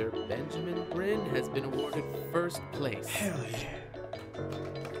 Mr. Benjamin Bryn has been awarded first place. Hell yeah.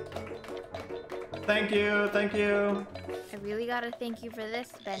 Thank you, thank you. I really gotta thank you for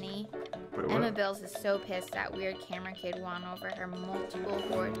this, Benny. Wait, what? Emma Bills is so pissed that weird camera kid won over her multiple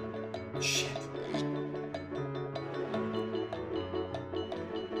hoard. Shit.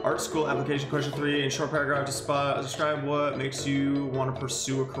 Art school application question 3. In short paragraph, describe what makes you want to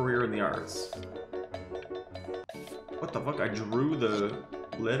pursue a career in the arts. What the fuck? I drew the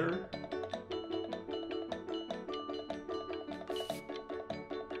letter?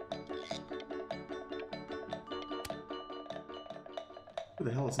 Who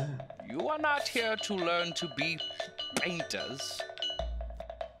the hell is that? You are not here to learn to be painters.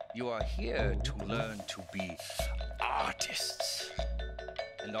 You are here to learn to be artists.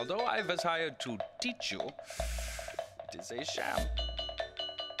 And although I was hired to teach you, it is a sham.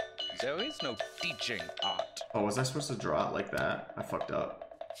 There is no teaching art. Oh, was I supposed to draw it like that? I fucked up.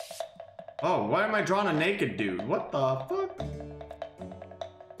 Oh, why am I drawing a naked dude? What the fuck?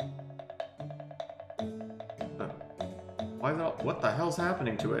 Why the, what the hell's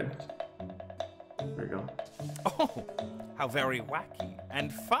happening to it? There you go. Oh, how very wacky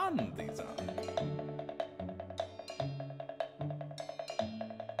and fun these are.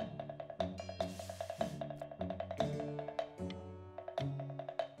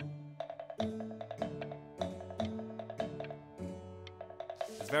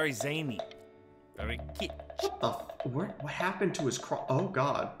 It's very zany, very kitsch. What the? What happened to his cross? Oh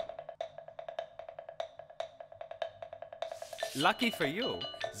god. Lucky for you,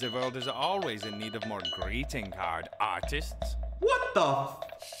 the world is always in need of more greeting card artists. What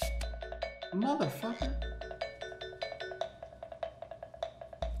the? Motherfucker.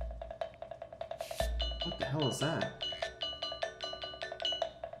 What the hell is that?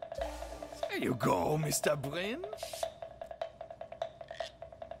 There you go, Mr. Bryn.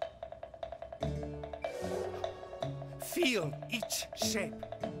 Feel each shape.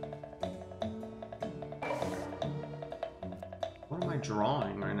 What am I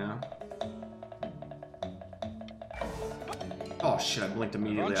drawing right now? Oh shit, I blinked I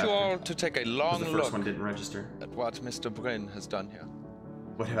immediately want after. you all to take a long the look first one didn't register. at what Mr. Bryn has done here.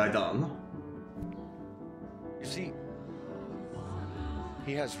 What have I done? You see,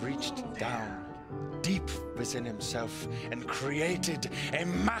 he has reached down deep within himself and created a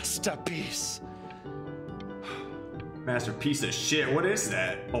masterpiece. Masterpiece of shit. What is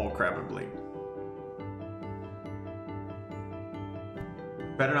that? Oh crap, I blinked.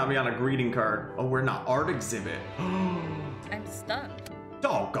 Better not be on a greeting card. Oh, we're in an art exhibit. I'm stunned.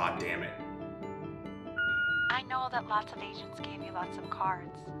 Oh, god damn it. I know that lots of agents gave you lots of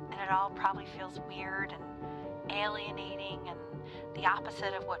cards, and it all probably feels weird and alienating and the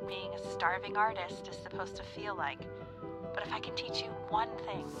opposite of what being a starving artist is supposed to feel like. But if I can teach you one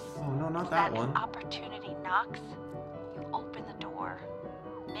thing, oh no, not that one. If opportunity knocks, you open the door.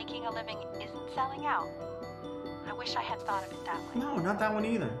 Making a living isn't selling out. I wish I had thought of it that way. No, not that one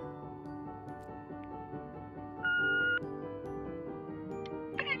either.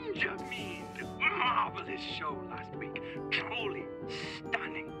 Benjamin! Marvelous show last week. Truly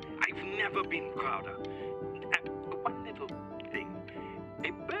stunning. I've never been prouder. One little thing.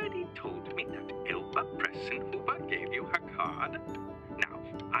 A birdie told me that Elba Pressenhuber gave you her card. Now,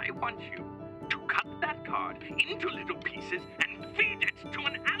 I want you to cut that card into little pieces and feed it to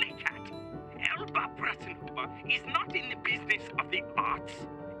an alley cat. Elba Pressenhuber is not in the business of the arts.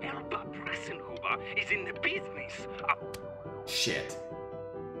 Elba Pressenhuber is in the business of... Shit.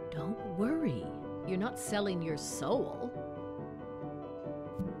 Don't worry. You're not selling your soul.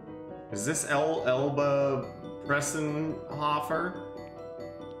 Is this Elba Pressenhofer?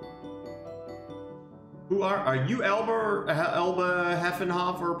 Who are you Elba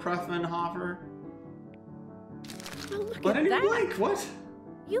Heffenhofer, Preffenhofer? Oh, look What at did that. you blink? What?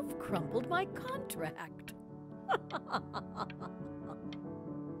 You've crumpled my contract.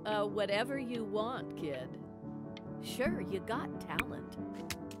 Whatever you want, kid. Sure, you got talent.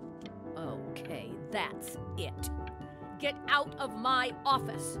 Okay, that's it. Get out of my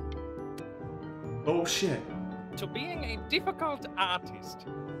office. Oh shit. To being a difficult artist,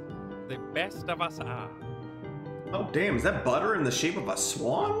 the best of us are. Oh damn, is that butter in the shape of a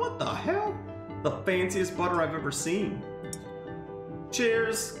swan? What the hell? The fanciest butter I've ever seen.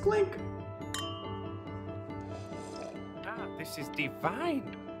 Cheers, clink. Ah, this is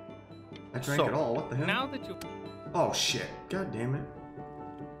divine. I drank it all, what the hell? Now that you... Oh shit, god damn it.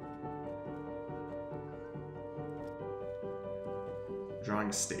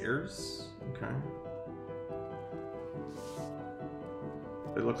 Drawing stairs? Okay.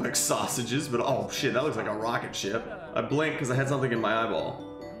 They look like sausages, but oh shit, that looks like a rocket ship. I blinked because I had something in my eyeball.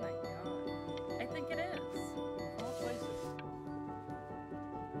 Oh my god. I think it is. All places.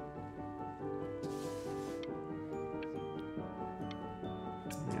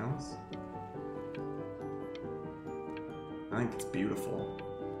 Anything else? I think it's beautiful.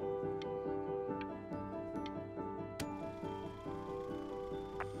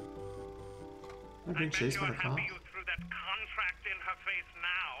 I've been chased by the cops. You threw that contract in her face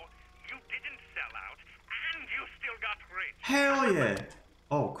now. You didn't sell out, and you still got rich. Hell yeah!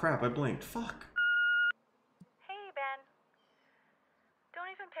 Oh crap, I blinked. Fuck. Hey, Ben.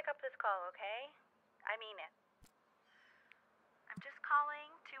 Don't even pick up this call, okay? I mean it. I'm just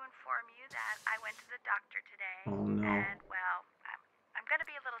calling to inform you that I went to the doctor today. Oh no. And, well, I'm gonna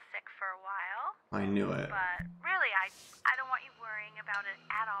be a little sick for a while. I knew it. But really, I don't want you worrying about it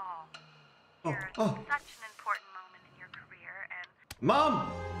at all. You're such an important moment in your career, and... Mom!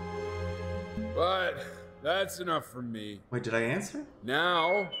 But that's enough from me. Wait, did I answer?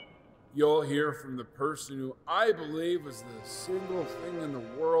 Now, you'll hear from the person who I believe was the single thing in the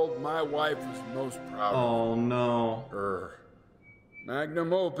world my wife was most proud of. Oh no. Her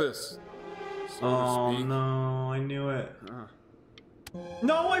magnum opus, so Oh to speak. no, I knew it.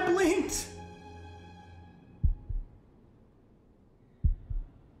 No, I blinked!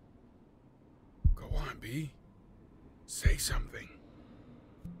 Go on, B. Say something.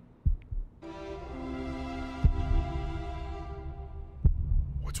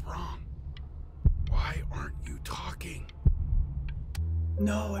 What's wrong? Why aren't you talking?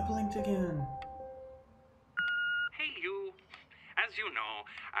 No, I blinked again. Hey, you. As you know,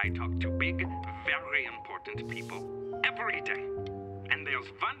 I talk to big, very important people every day. And there's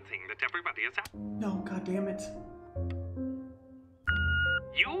one thing that everybody is asking. No, god damn it.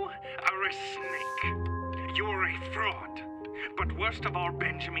 You are a snake. You are a fraud. But worst of all,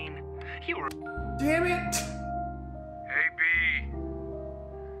 Benjamin, you are... Damn it! Hey, B.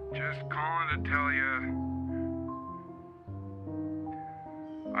 Just calling to tell you.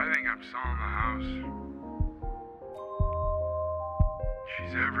 I think I'm selling the house.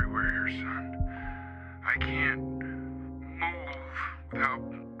 She's everywhere here, son. I can't move without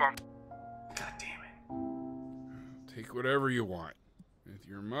bump. God damn it. make whatever you want. With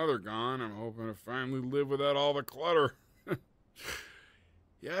your mother gone, I'm hoping to finally live without all the clutter.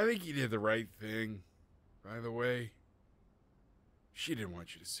 Yeah, I think you did the right thing. By the way, she didn't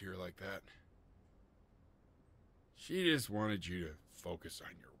want you to see her like that. She just wanted you to focus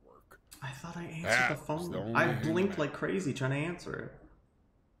on your work. I thought I answered the phone. I blinked like crazy trying to answer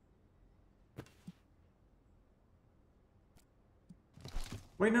it.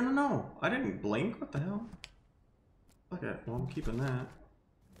 Wait, no. I didn't blink. What the hell? Okay, well, I'm keeping that.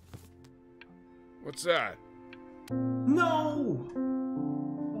 What's that? No!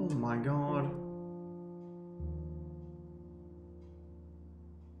 Oh my god.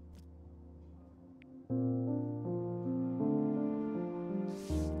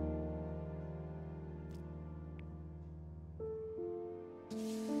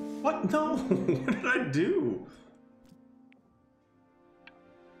 What? No! What did I do?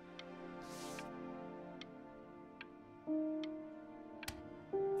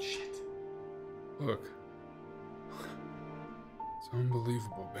 Shit. Look. It's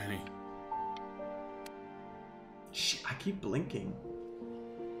unbelievable, Benny. Shit, I keep blinking.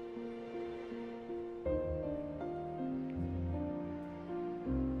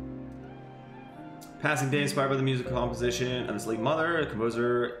 Passing Day inspired by the musical composition of his late mother,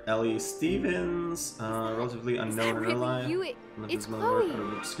 composer Ellie Stevens, relatively unknown in her life. It's Chloe. Out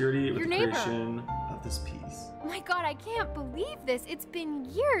of obscurity with Your the neighbor. creation of this piece. Oh my god, I can't believe this. It's been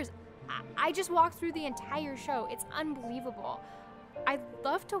years. I just walked through the entire show. It's unbelievable. I'd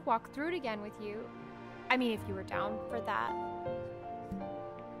love to walk through it again with you. I mean, if you were down for that.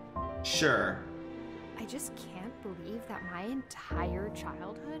 Sure. I just can't believe that my entire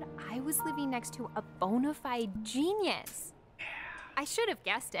childhood, I was living next to a bona fide genius. I should have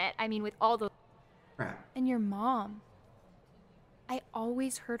guessed it. I mean, with all the... Crap. And your mom. I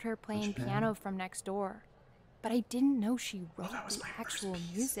always heard her playing piano from next door. But I didn't know she wrote the actual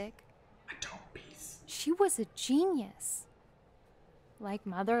music. My tone piece. She was a genius. Like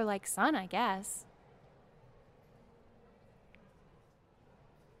mother, like son, I guess.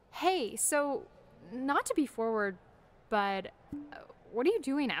 Hey, so, not to be forward, but what are you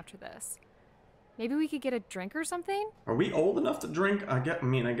doing after this? Maybe we could get a drink or something? Are we old enough to drink? I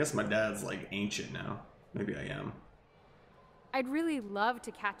guess my dad's like ancient now. Maybe I am. I'd really love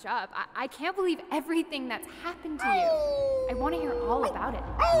to catch up. I can't believe everything that's happened to you. I want to hear all about it.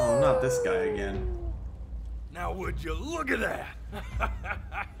 Oh, not this guy again. Now would you look at that?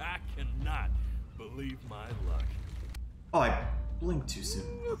 I cannot believe my luck. Oh, I blinked too soon.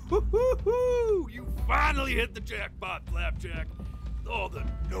 You finally hit the jackpot, Flapjack. Oh, the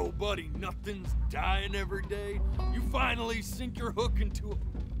nobody nothings dying every day. You finally sink your hook into a...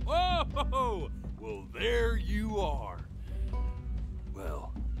 Oh, well, there you are.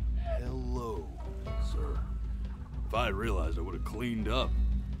 Well, hello, sir. If I realized, I would have cleaned up.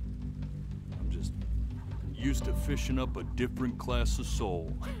 I'm just used to fishing up a different class of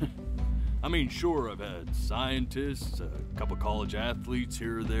soul. I mean, sure, I've had scientists, a couple college athletes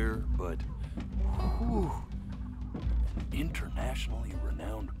here or there, but whew, internationally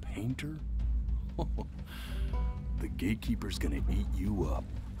renowned painter? The gatekeeper's gonna eat you up.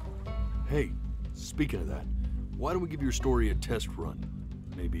 Hey, speaking of that, why don't we give your story a test run?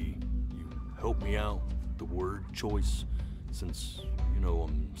 Maybe you help me out with the word choice, since, you know,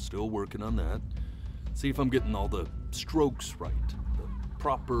 I'm still working on that. See if I'm getting all the strokes right, the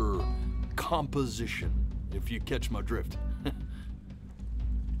proper composition, if you catch my drift.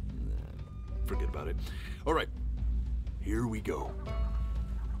 Forget about it. All right, here we go.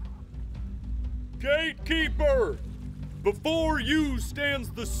 Gatekeeper! Before you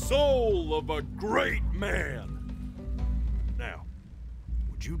stands the soul of a great man. Now,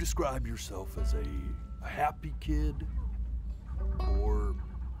 would you describe yourself as a happy kid or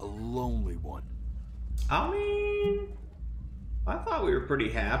a lonely one? I mean, I thought we were pretty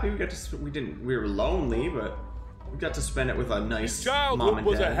happy. We were lonely, but we got to spend it with a nice mom Childhood and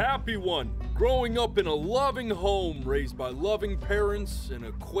was dad. a happy one, growing up in a loving home raised by loving parents in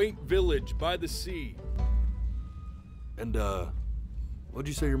a quaint village by the sea. And, what'd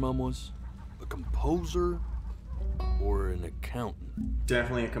you say your mom was? A composer or an accountant?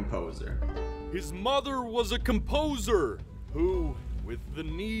 Definitely a composer. His mother was a composer who, with the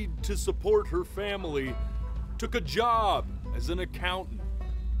need to support her family, took a job as an accountant.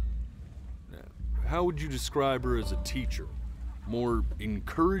 How would you describe her as a teacher? More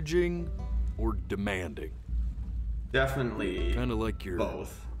encouraging or demanding? Definitely kind of like your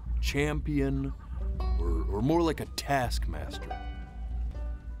both. Champion or more like a taskmaster?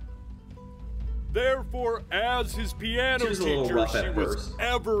 Therefore, as his piano She was a little teacher, rough she at was first.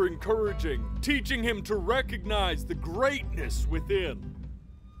 ever encouraging, teaching him to recognize the greatness within.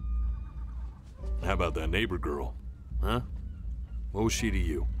 How about that neighbor girl? Huh? What was she to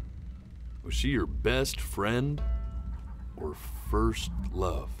you? Was she your best friend or first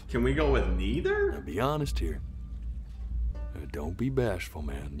love? Can we go with neither? Now be honest here. Don't be bashful,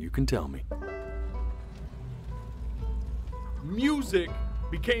 man. You can tell me. Music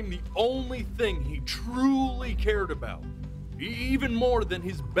became the only thing he truly cared about, even more than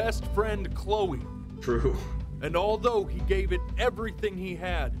his best friend Chloe. True. And although he gave it everything he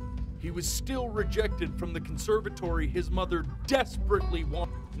had, he was still rejected from the conservatory his mother desperately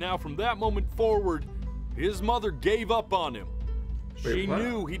wanted. Now, from that moment forward, his mother gave up on him. She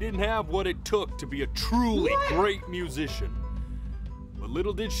knew he didn't have what it took to be a truly great musician. But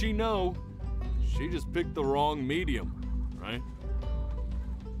little did she know, she just picked the wrong medium, right?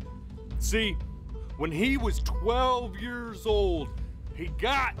 See, when he was 12 years old, he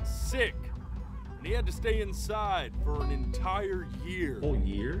got sick, and he had to stay inside for an entire year. Whole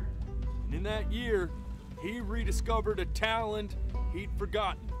year? And in that year, he rediscovered a talent he'd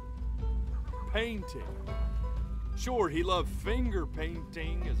forgotten. Painting. Sure, he loved finger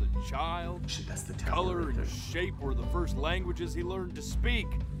painting as a child. Shit, that's the Color and shape were the first languages he learned to speak.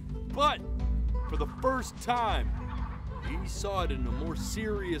 But for the first time, he saw it in a more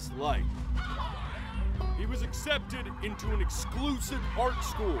serious light. He was accepted into an exclusive art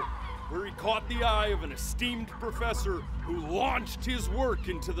school where he caught the eye of an esteemed professor who launched his work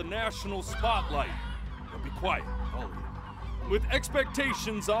into the national spotlight. Now be quiet, all of you. With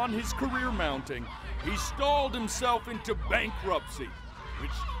expectations on his career mounting, he stalled himself into bankruptcy,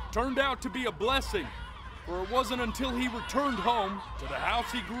 which turned out to be a blessing, for it wasn't until he returned home to the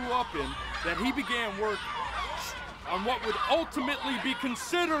house he grew up in that he began work on what would ultimately be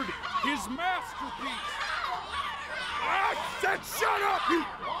considered his masterpiece. I said shut up,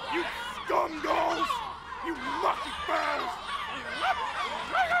 you scumdolls! You mucky fowls!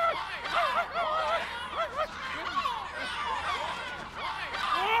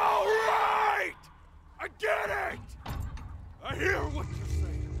 All right! I get it! I hear what you're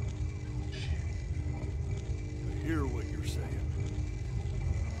saying. I hear what you're saying.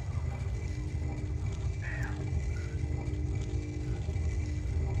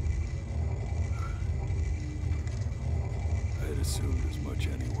 I had assumed as much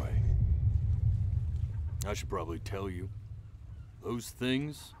anyway. I should probably tell you, those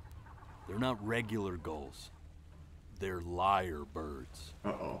things, they're not regular gulls. They're lyre birds.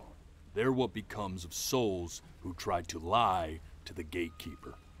 Uh-oh. They're what becomes of souls who try to lie to the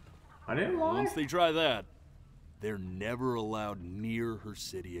gatekeeper. I didn't lie. Once they try that, they're never allowed near her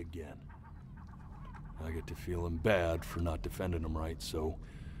city again. I get to feeling bad for not defending them right, so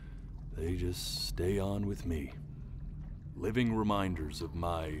they just stay on with me. Living reminders of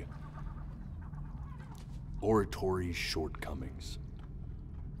my oratory shortcomings.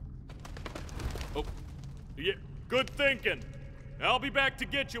 Oh, yeah, good thinking. I'll be back to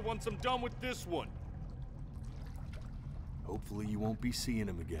get you once I'm done with this one. Hopefully you won't be seeing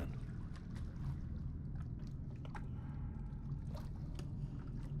him again.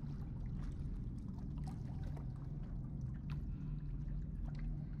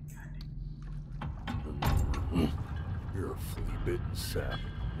 You're a flea-bitten sap.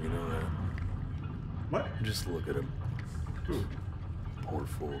 You know that? What? Just look at him. Who? Poor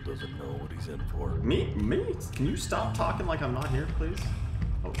fool doesn't know what he's in for. Me? Me? Can you stop talking like I'm not here, please?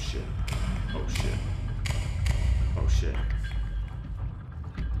 Oh shit. Oh shit. Oh shit.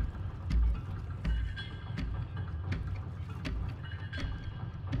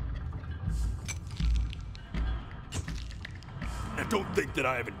 Now don't think that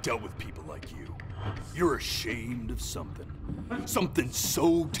I haven't dealt with people like you. You're ashamed of something. Something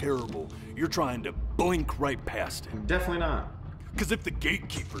so terrible, you're trying to blink right past it. Definitely not. Because if the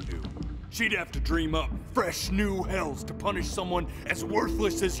gatekeeper knew, she'd have to dream up fresh new hells to punish someone as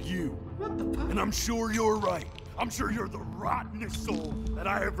worthless as you. What the fuck? And I'm sure you're right. I'm sure you're the rottenest soul that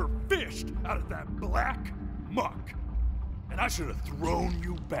I ever fished out of that black muck. And I should have thrown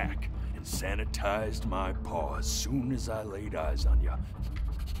you back and sanitized my paw as soon as I laid eyes on you.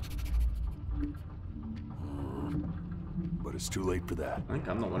 But it's too late for that. I think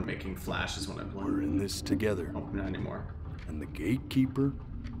I'm the one making flashes when I blink. We're in this together. Oh, not anymore. And the gatekeeper,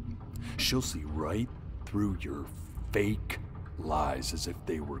 she'll see right through your fake lies as if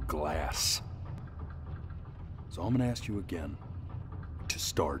they were glass. So I'm gonna ask you again to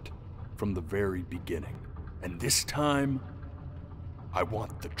start from the very beginning. And this time, I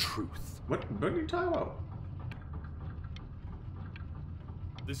want the truth. What are you talking about?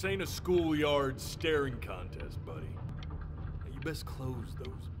 This ain't a schoolyard staring contest, buddy. Now, you best close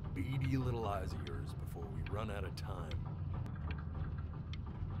those beady little eyes of yours before we run out of time.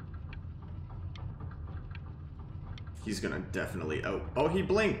 He's gonna definitely out. Oh, he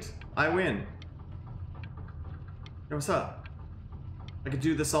blinked. I win. Hey, what's up? I could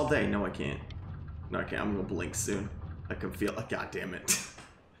do this all day. No, I can't. No, I can't. I'm gonna blink soon. I can feel. Oh, God damn it.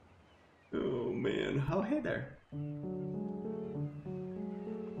 Oh man. Oh, hey there.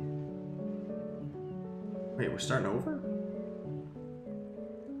 Wait, we're starting over?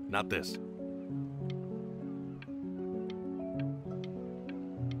 Not this.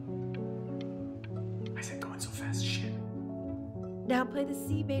 Why is it going so fast? Shit. Now play the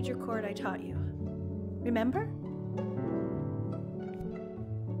C major chord I taught you. Remember?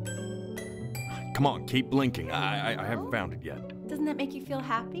 Come on, keep blinking. I haven't found it yet. Doesn't that make you feel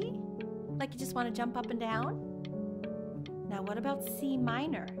happy? Like you just want to jump up and down? Now what about C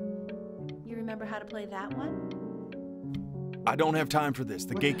minor? You remember how to play that one? I don't have time for this.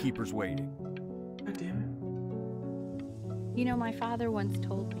 The gatekeeper's waiting. God damn You know, my father once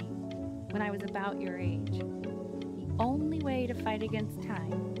told me, when I was about your age, the only way to fight against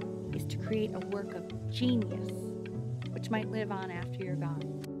time is to create a work of genius, which might live on after you're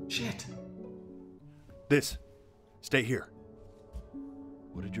gone. Shit. This. Stay here.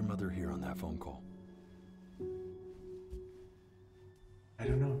 What did your mother hear on that phone call? I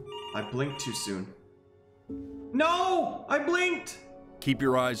don't know. I blinked too soon. No! I blinked! Keep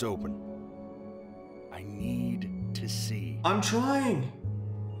your eyes open. I need to see. I'm trying.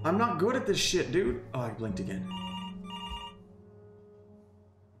 I'm not good at this shit, dude. Oh, I blinked again.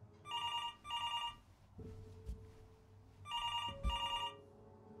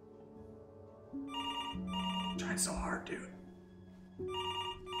 I'm trying so hard, dude.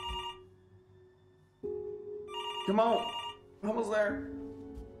 Come on. Almost there.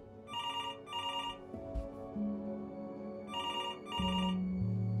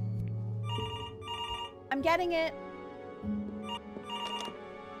 I'm getting it.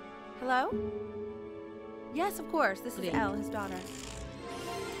 Hello? Yes, of course. This is Elle, his daughter.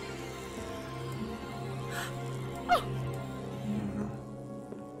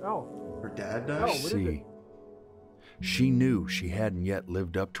 Oh. Her dad died? See, she knew she hadn't yet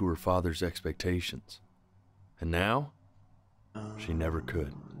lived up to her father's expectations. And now, she never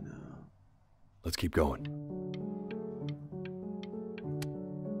could. Let's keep going.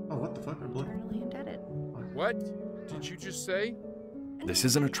 Oh, what the fuck? Eternally indebted. What did you just say? This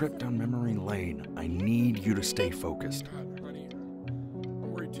isn't a trip down memory lane. I need you to stay focused. God, honey,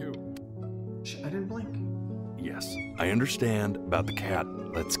 I'm worried too. I didn't blink. Yes, I understand about the cat.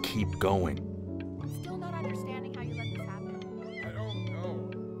 Let's keep going. Still not understanding how you let this happen. I don't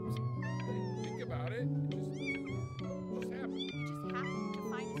know. I didn't think about it. It just happened. You just happened to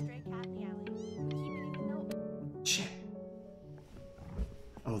find a stray cat in the alley. We keep it even though. Shit.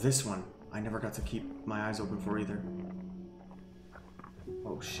 Oh, this one. I never got to keep my eyes open for either.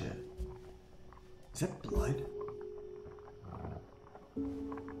 Oh shit. Is that blood?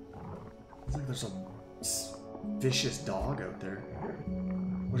 It's like there's a vicious dog out there.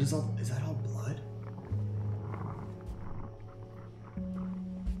 What is all? Is that all blood?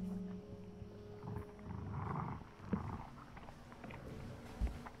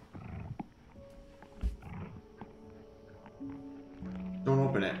 Don't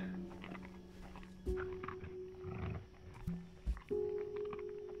open it.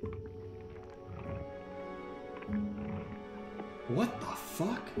 What the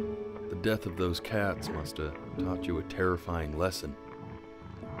fuck? The death of those cats must have taught you a terrifying lesson.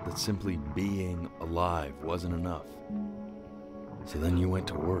 That simply being alive wasn't enough. So then you went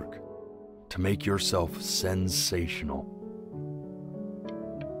to work to make yourself sensational.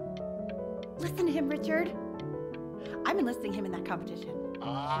 Listen to him, Richard. I'm enlisting him in that competition.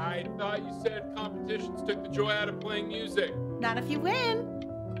 I thought you said competitions took the joy out of playing music. Not if you win.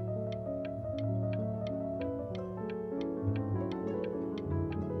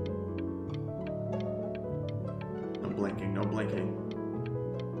 No blinking, no blinking.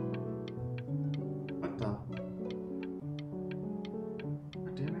 What the?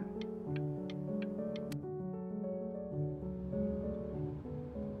 God damn it.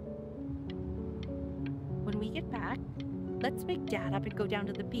 When we get back, let's wake Dad up and go down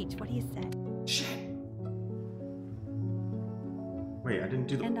to the beach. What do you say? Shit. Wait, I didn't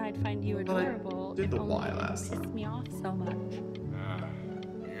do the. And I'd find you Well, I adorable did if the only Y you last pissed time. me off so much.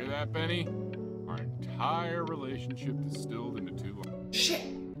 You hear that, Benny? Our entire relationship distilled into two lines. Shit.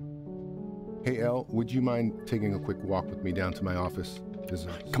 Hey, Elle, would you mind taking a quick walk with me down to my office?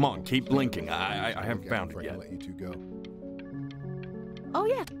 Come on, keep blinking. I haven't found it yet. Let you two go. Oh,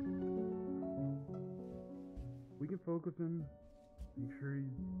 yeah. We can focus in. Make sure he's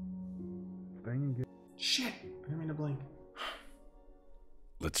staying engaged. Shit! I didn't mean to blink.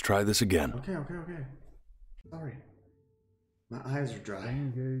 Let's try this again. Okay. Sorry. My eyes are dry.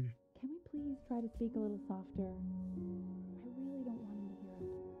 Staying engaged. Can we please try to speak a little softer? I really don't want him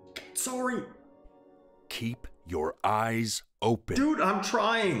to hear us. Sorry! Keep your eyes open. Dude, I'm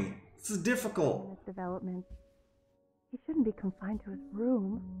trying! This is difficult. His development. He shouldn't be confined to his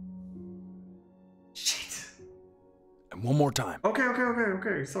room. Shit. And one more time.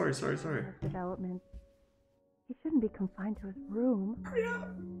 Okay. Sorry. His development. He shouldn't be confined to his room. Hurry up.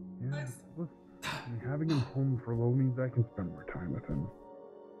 Yeah, listen, having him home for low means I can spend more time with him.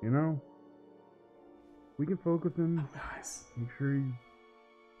 You know? We can focus in. Nice. Make sure he's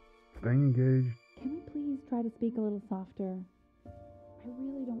staying engaged. Can we please try to speak a little softer? I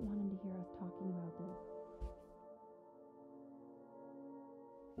really don't want him to hear us talking about this.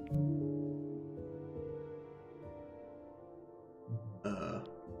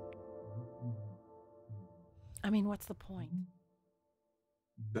 I mean, what's the point?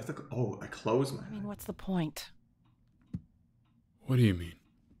 I closed my. I mean, what's the point? What do you mean?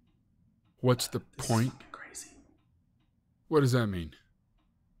 What's the point? Crazy. What does that mean?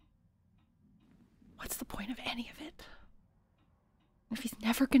 What's the point of any of it? If he's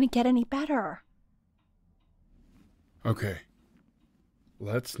never gonna get any better. Okay.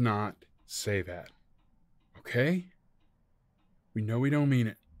 Let's not say that. Okay? We know we don't mean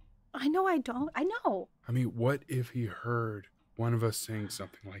it. I know I don't. I know. I mean, what if he heard one of us saying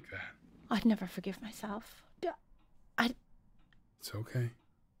something like that? I'd never forgive myself. It's okay.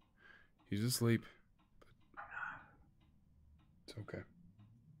 He's asleep. But it's okay.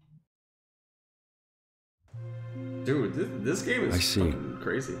 Dude, this game is I see. fucking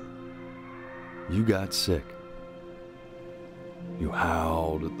crazy. You got sick. You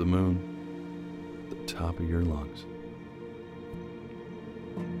howled at the moon at the top of your lungs.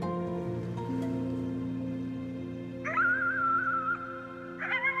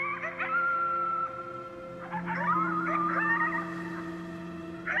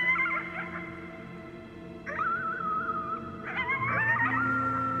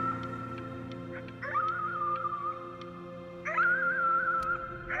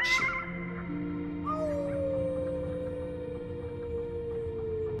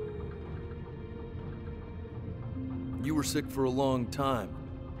 You were sick for a long time,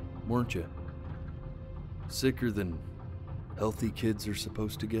 weren't you? Sicker than healthy kids are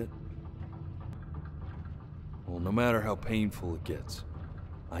supposed to get? Well, no matter how painful it gets,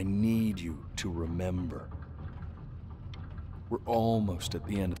 I need you to remember. We're almost at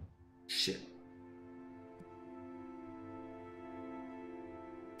the end. Shit.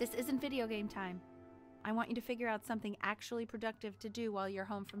 This isn't video game time. I want you to figure out something actually productive to do while you're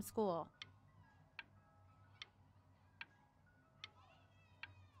home from school.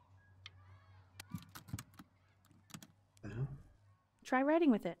 Try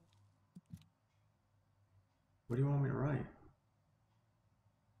writing with it. What do you want me to write?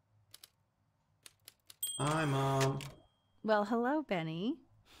 Hi, Mom. Well, hello, Benny.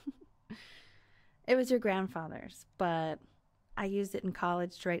 It was your grandfather's, but I used it in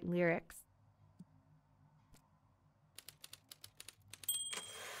college to write lyrics.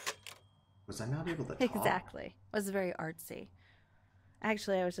 Was I not able to talk? Exactly. It was very artsy.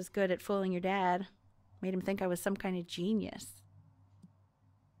 Actually, I was just good at fooling your dad. Made him think I was some kind of genius.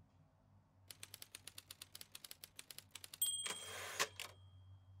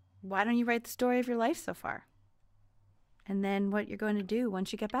 Why don't you write the story of your life so far? And then what you're going to do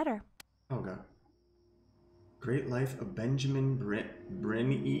once you get better. Oh, God. Great Life of Benjamin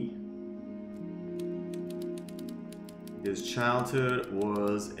Briney. His childhood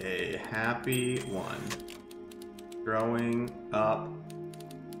was a happy one. Growing up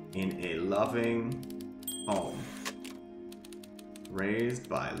in a loving home. Raised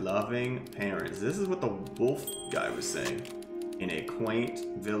by loving parents. This is what the wolf guy was saying. In a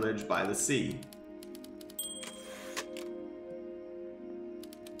quaint village by the sea.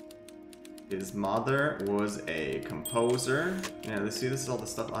 His mother was a composer. Yeah, let's see, this is all the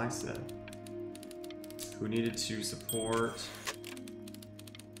stuff I said. Who needed to support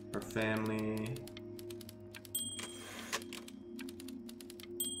her family.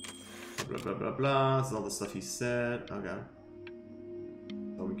 Blah, blah, blah, blah. This is all the stuff he said. Okay.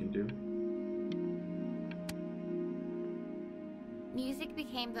 That's all we can do. Music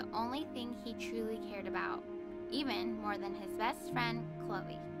became the only thing he truly cared about, even more than his best friend,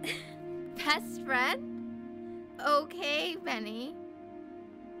 Chloe. Best friend? Okay, Benny.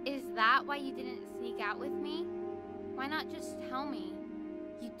 Is that why you didn't sneak out with me? Why not just tell me?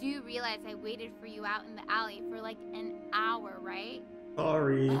 You do realize I waited for you out in the alley for like an hour, right?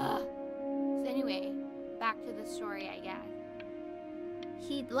 Sorry. Ugh. So anyway, back to the story, I guess.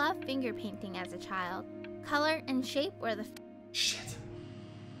 He'd loved finger painting as a child. Color and shape were the... Shit.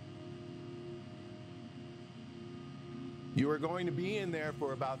 You are going to be in there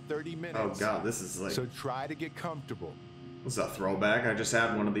for about 30 minutes. Oh god, this is like... So try to get comfortable. This is a throwback. I just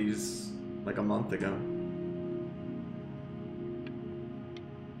had one of these like a month ago.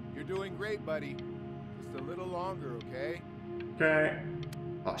 You're doing great, buddy. Just a little longer, okay? Okay.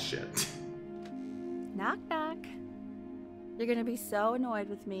 Oh shit. Knock, knock. You're gonna be so annoyed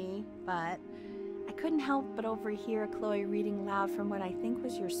with me, but I couldn't help but overhear Chloe reading loud from what I think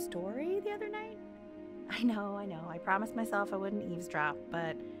was your story the other night. I know. I promised myself I wouldn't eavesdrop,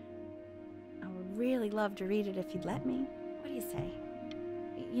 but I would really love to read it if you'd let me. What do you say?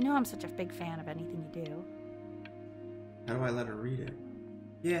 You know I'm such a big fan of anything you do. How do I let her read it?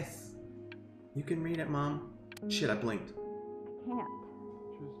 Yes. You can read it, Mom. Shit, I blinked. I can't.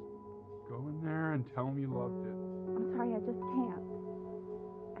 Just go in there and tell him you loved it. I'm sorry, I just can't.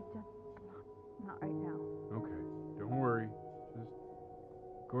 Not right now. Okay, don't worry. Just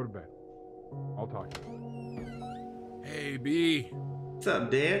go to bed. I'll talk to you. Hey, B. What's up,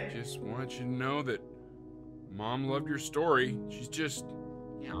 Dad? Just want you to know that Mom loved your story. She's just,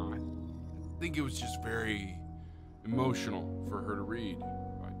 you know, I think it was just very emotional for her to read.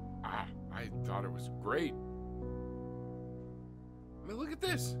 But I thought it was great. I mean, look at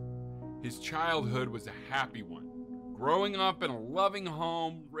this. His childhood was a happy one. Growing up in a loving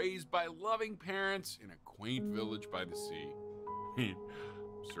home, raised by loving parents in a quaint village by the sea. I'm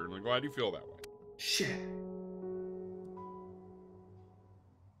certainly glad you feel that way. Shit.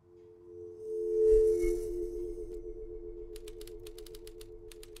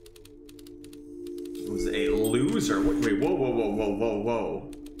 He was a loser. Wait, whoa.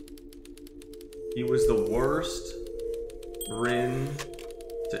 He was the worst Bryn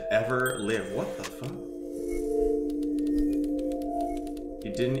to ever live. What the fuck? He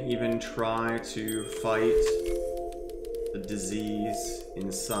didn't even try to fight the disease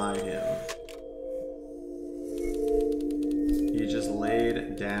inside him. He just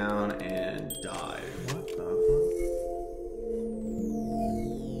laid down and died. What the fuck?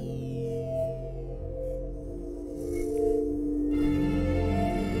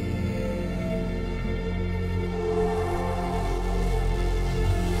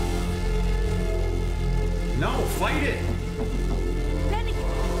 No, fight it! Benny!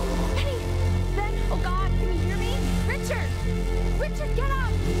 Ben! Oh God, can you hear me? Richard, get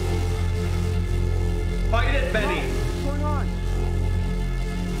up! Fight it, Benny! What's going on?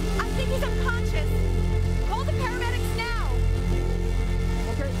 I think he's unconscious. Call the paramedics now!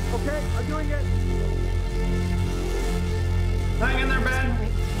 Okay, I'm doing it. Hang in there, Ben!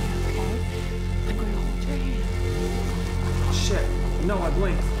 Okay, I'm going to hold your hand. Shit. No, I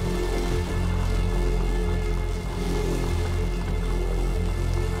blinked.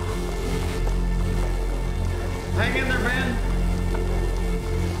 Hang in there, Ben!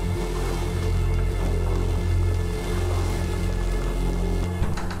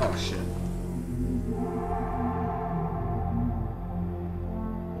 Oh, shit.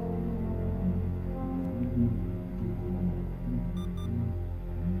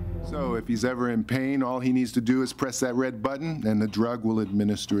 So if he's ever in pain, all he needs to do is press that red button and the drug will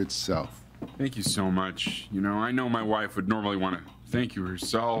administer itself. Thank you so much. You know, I know my wife would normally want to thank you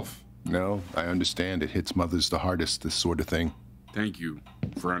herself. No, I understand. It hits mothers the hardest, this sort of thing. Thank you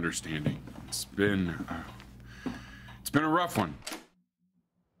for understanding. It's been a rough one.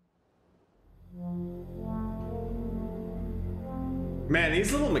 Man,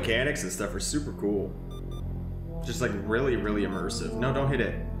 these little mechanics and stuff are super cool. Just like really, really immersive. No, don't hit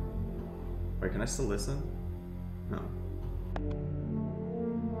it. Wait, can I still listen? No.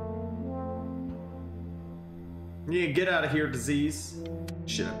 Yeah, get out of here, disease.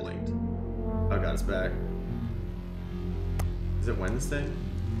 Shit, I blinked. Oh god, it's back. Is it Wednesday?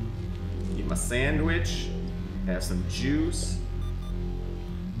 Eat my sandwich. Have some juice.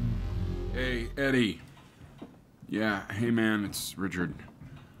 Hey, Eddie. Yeah, hey man, it's Richard.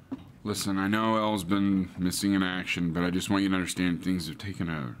 Listen, I know Elle's been missing in action, but I just want you to understand things have taken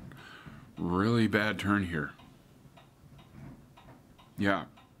a really bad turn here. Yeah,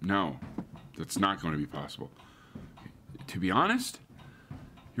 no, that's not going to be possible. To be honest,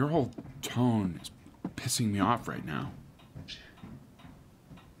 your whole tone is pissing me off right now.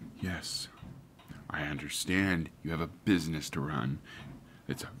 Yes, I understand you have a business to run.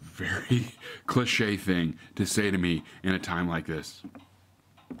 It's a very cliche thing to say to me in a time like this.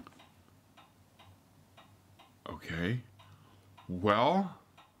 Okay. Well,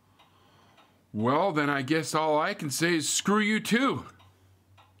 Well, then I guess all I can say is screw you too.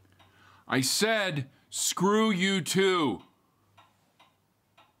 I said screw you too.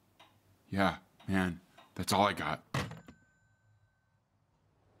 Yeah, man, that's all I got.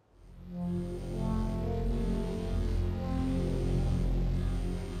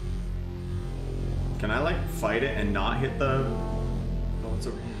 Can I like fight it and not hit the... Oh, it's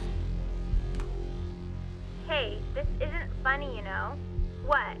over here. Hey, this isn't funny, you know?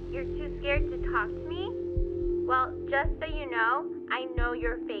 What, you're too scared to talk to me? Well, just so you know, I know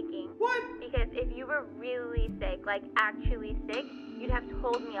you're faking. What? Because if you were really sick, like actually sick, you'd have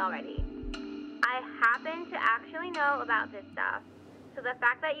told me already. I happen to actually know about this stuff. So the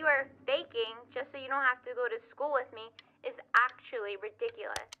fact that you are faking just so you don't have to go to school with me is actually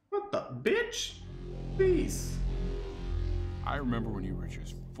ridiculous. What the bitch? Please. I remember when you were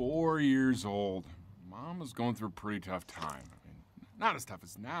just 4 years old. Mom was going through a pretty tough time. I mean, not as tough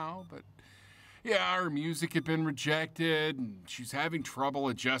as now, but yeah, her music had been rejected, and she's having trouble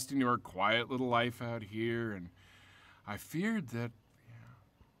adjusting to her quiet little life out here, and I feared that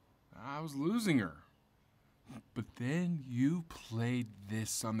I was losing her. But then you played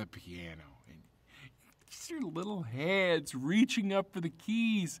this on the piano, and your little hands reaching up for the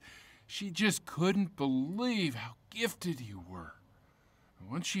keys. She just couldn't believe how gifted you were. And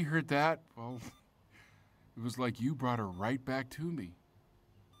once she heard that, well, it was like you brought her right back to me.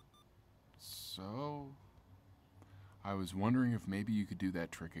 So, I was wondering if maybe you could do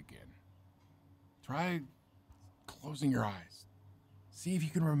that trick again. Try closing your eyes. See if you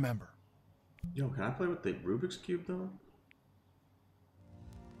can remember. Yo, can I play with the Rubik's Cube though?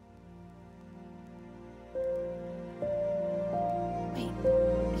 Wait,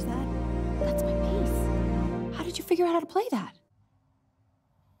 is that... That's my bass. How did you figure out how to play that?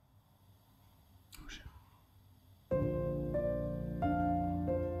 Oh shit.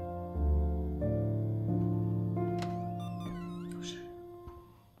 Oh shit.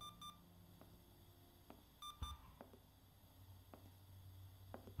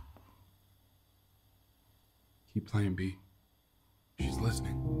 Keep playing, B. She's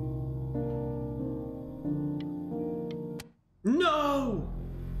listening. No!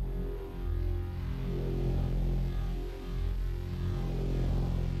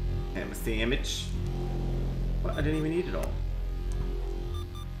 Ham sandwich. What? I didn't even eat it all.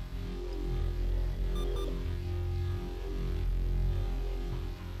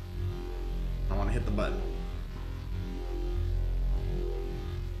 I want to hit the button.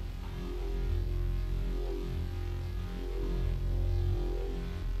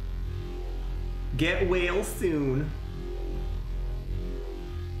 Get well soon.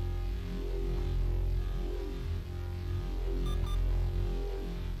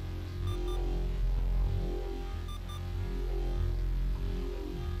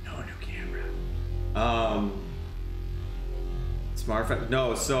 No new camera. Smartphone.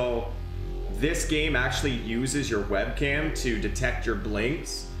 No, so this game actually uses your webcam to detect your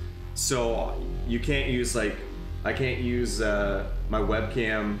blinks. So you can't use like, I can't use my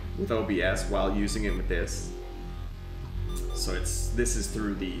webcam with OBS while using it with this. So this is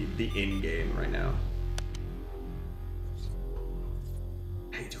through the in-game right now.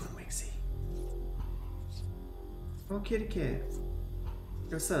 How you doing, Wingsy? Oh, kitty cat.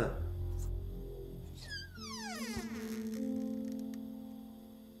 What's up?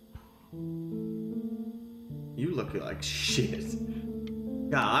 You look like shit.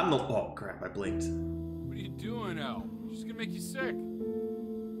 God, I'm the. Oh crap! I blinked. What are you doing, Elle? She's gonna make you sick.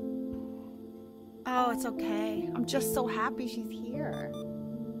 Oh, it's okay. I'm just so happy she's here.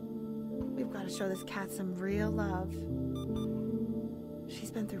 We've got to show this cat some real love.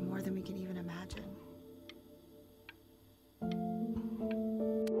 She's been through more than we can even imagine.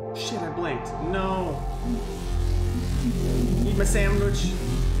 Shit, I blinked. No. Eat my sandwich.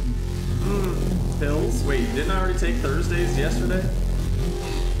 Pills? Wait, didn't I already take Thursdays yesterday?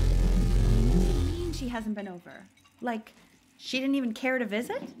 She hasn't been over. Like, she didn't even care to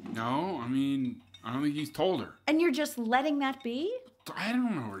visit? No, I mean, I don't think he's told her. And you're just letting that be? I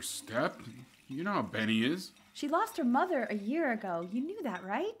don't know her step. You know how Benny is. She lost her mother a year ago. You knew that,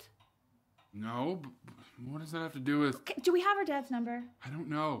 right? No, but what does that have to do with... Okay, do we have her dad's number? I don't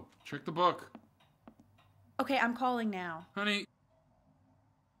know. Check the book. Okay, I'm calling now. Honey.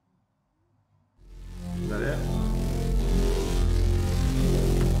 Is that it?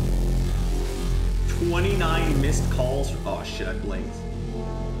 29 missed calls. Oh shit, I blinked.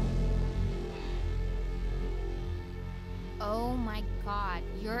 Oh my god,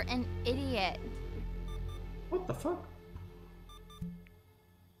 you're an idiot. What the fuck?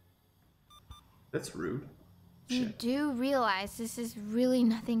 That's rude. You do realize this is really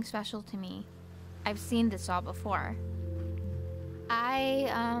nothing special to me. I've seen this all before. I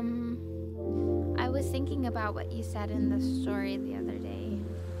was thinking about what you said in the story the other day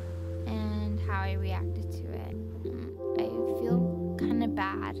and how I reacted to it. I feel kind of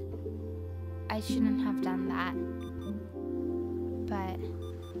bad. I shouldn't have done that. But...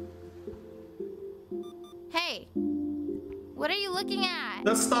 Hey! What are you looking at?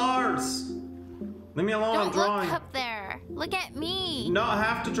 The stars! Leave me alone, I'm drawing. Look up there. Look at me. No, I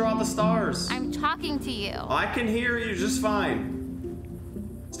have to draw the stars. I'm talking to you. I can hear you just fine.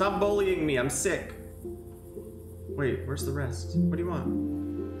 Stop bullying me, I'm sick. Wait, where's the rest? What do you want?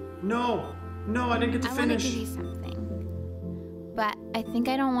 No! No, I didn't get to finish. I want to give you something. But I think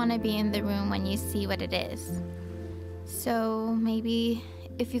I don't want to be in the room when you see what it is. So maybe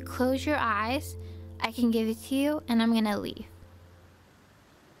if you close your eyes, I can give it to you and I'm gonna leave.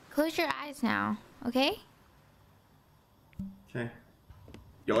 Close your eyes now, okay? Okay.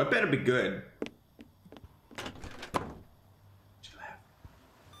 Yo, it better be good.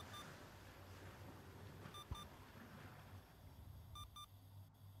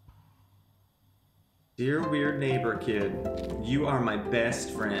 Dear weird neighbor kid, you are my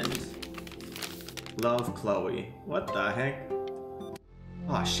best friend. Love, Chloe. What the heck?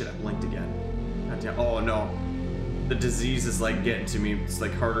 Oh shit, I blinked again. God damn. Oh no. The disease is like getting to me. It's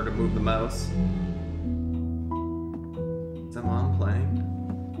like harder to move the mouse. Is that Mom playing?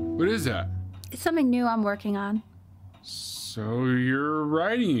 What is that? It's something new I'm working on. So you're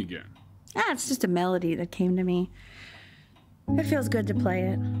writing again? Ah, it's just a melody that came to me. It feels good to play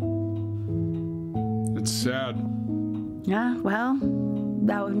it. It's sad. Yeah, well,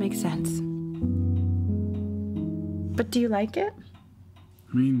 that would make sense. But do you like it?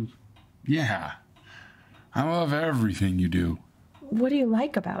 I mean, yeah. I love everything you do. What do you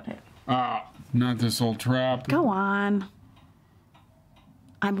like about it? Not this old trap. Go on.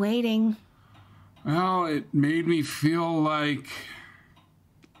 I'm waiting. Well, it made me feel like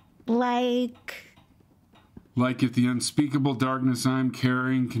if the unspeakable darkness I'm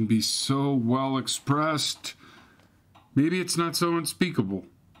carrying can be so well expressed, maybe it's not so unspeakable.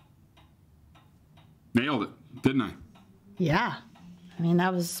 Nailed it, didn't I? Yeah. I mean,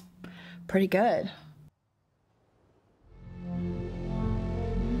 that was pretty good.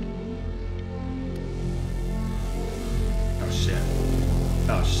 Oh shit.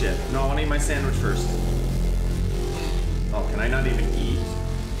 Oh shit. No, I want to eat my sandwich first. Oh, can I not even eat?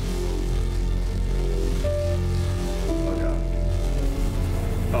 Oh god.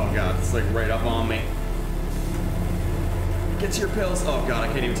 Oh god, it's like right up on me. Get to your pills. Oh god,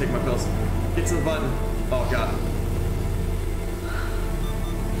 I can't even take my pills. Get to the button. Oh god.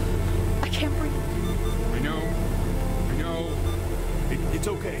 I can't breathe. I know. It's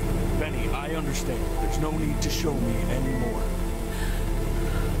okay, Benny, I understand. There's no need to show me anymore.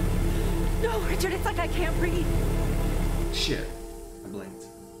 No, Richard, it's like I can't breathe. Shit. I blinked.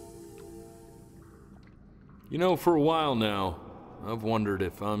 You know, for a while now, I've wondered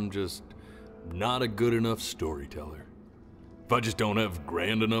if I'm just not a good enough storyteller. If I just don't have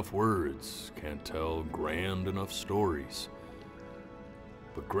grand enough words, can't tell grand enough stories.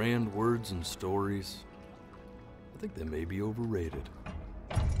 But grand words and stories, I think they may be overrated.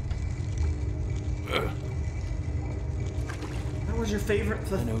 That was your favorite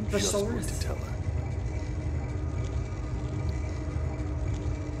I know just what thesaurus? to tell her.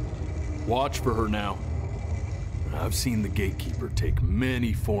 Watch for her now. I've seen the gatekeeper take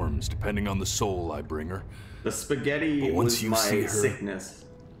many forms depending on the soul I bring her. The spaghetti But once was you my see her, sickness.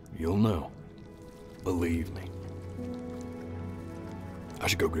 You'll know. Believe me. I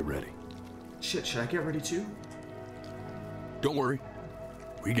should go get ready. Shit, should I get ready too? Don't worry.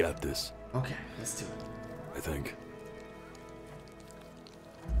 We got this. Okay, let's do it. I think.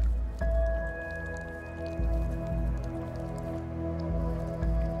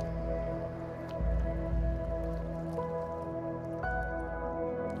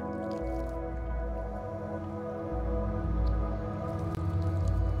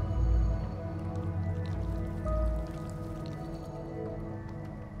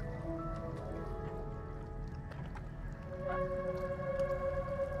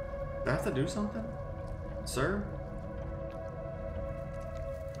 Do I have to do something? Sir?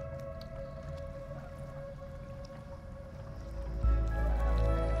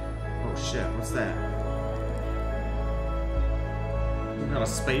 Oh shit, what's that? You got a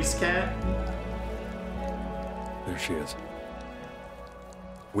space cat? There she is.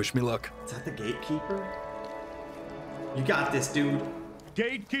 Wish me luck. Is that the gatekeeper? You got this, dude.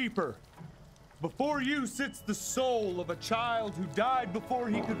 Gatekeeper, before you sits the soul of a child who died before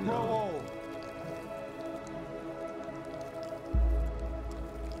he could grow old.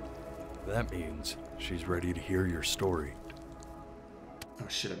 That means she's ready to hear your story. Oh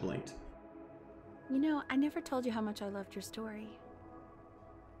shit, I blinked. You know, I never told you how much I loved your story.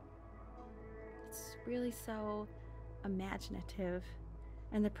 It's really so imaginative,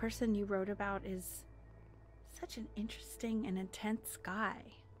 and the person you wrote about is such an interesting and intense guy.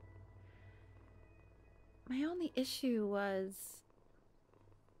 My only issue was,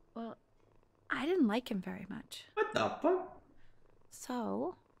 well, I didn't like him very much. What the fuck?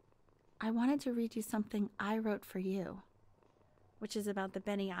 So, I wanted to read you something I wrote for you, which is about the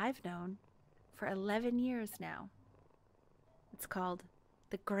Benny I've known for 11 years now. It's called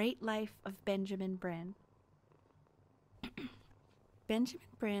The Great Life of Benjamin Brin. Benjamin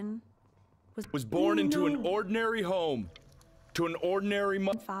Brin was born into an ordinary home, to an ordinary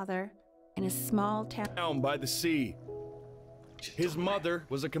father in a small town by the sea. His mother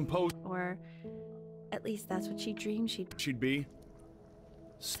was a composer. Or at least that's what she dreamed she'd be.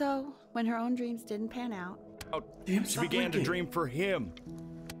 So, when her own dreams didn't pan out, She began to dream for him.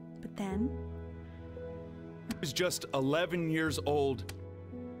 But then He was just 11 years old.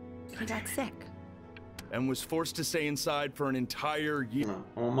 He got sick. And was forced to stay inside for an entire year.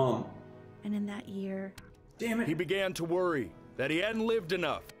 Oh, Mom. And in that year, damn it, he began to worry that he hadn't lived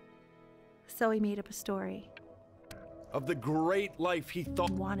enough. So he made up a story of the great life he thought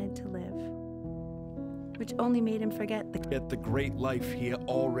wanted to live, which only made him forget the great life he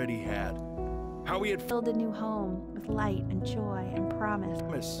already had. How he had filled a new home with light and joy and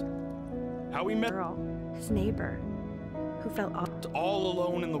promise. How he met his neighbor, who felt all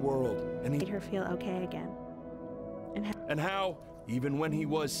alone in the world, and made her feel okay again. And how, even when he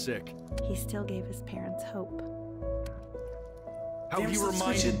was sick, he still gave his parents hope. How he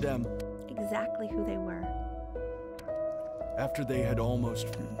reminded them exactly who they were. After they had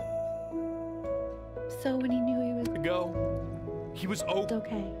almost. So when he knew he was to go, he was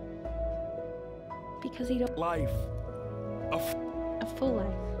okay. Because he don't life, a full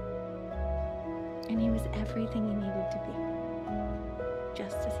life, and he was everything he needed to be,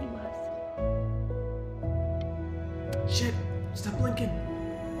 just as he was. Shit! Stop blinking.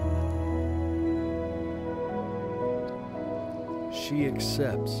 She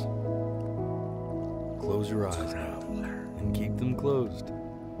accepts. Close your eyes now, and keep them closed.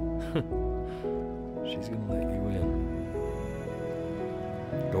 She's gonna let you in.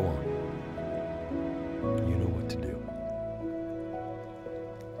 Go on. You know what to do.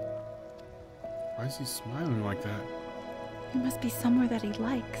 Why is he smiling like that? It must be somewhere that he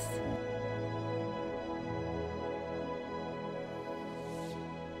likes.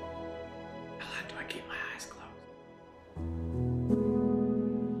 How do I keep my eyes closed?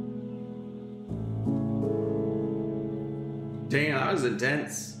 Damn, that was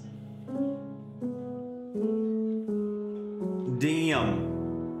intense. Damn.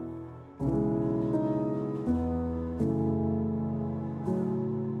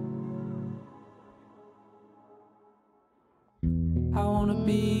 I wanna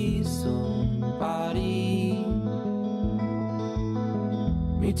be somebody.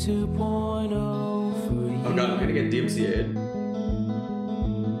 Me 2.0 for you. Oh god, I'm gonna get DMCA'd.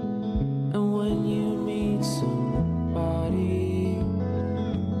 And when you meet somebody,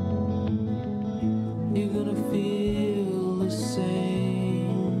 you're gonna feel the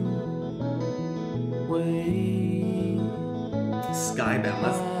same way. Skybound.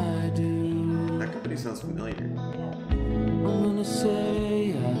 That company sounds familiar. I'm gonna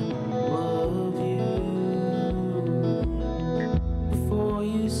say I love you before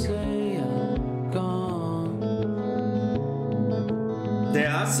you say I'm gone.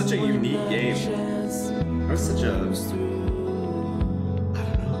 Yeah, that's such a unique game. It was such a, I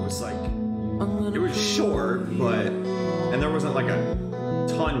don't know, it was like, it was short, but, and there wasn't like a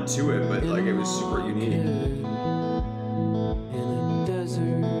ton to it, but like it was super unique.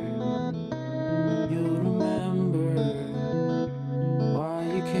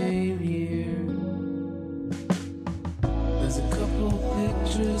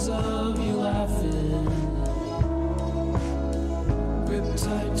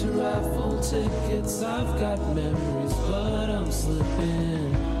 Tickets, I've got memories, but I'm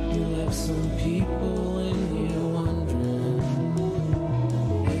slipping. You left some people in here wondering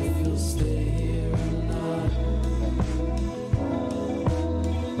if you'll stay here or not.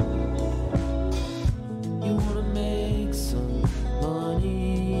 You wanna make some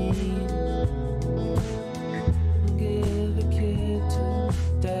money, give a kid to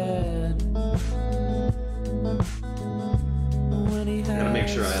dad. When he Gotta make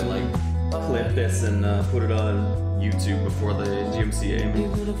sure I like clip this and put it on YouTube before the DMCA. You're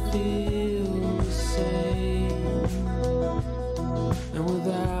gonna feel the same, and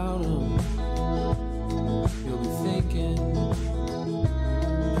without him,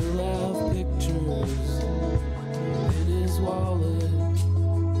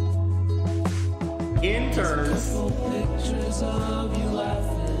 Interns. Pictures of you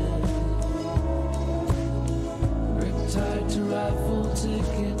laughing. Tied to raffle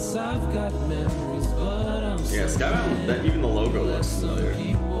tickets, I've got memories, but I'm Yeah, Skybound, that even the logo looks familiar.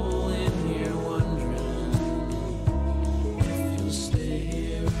 people in here wondering if you'll stay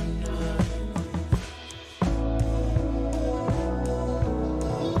here or not.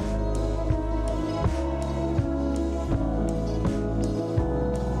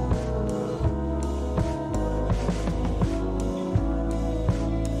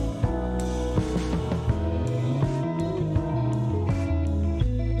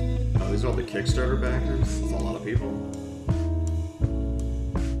 Oh, these are all the Kickstarter backers. That's a lot of people.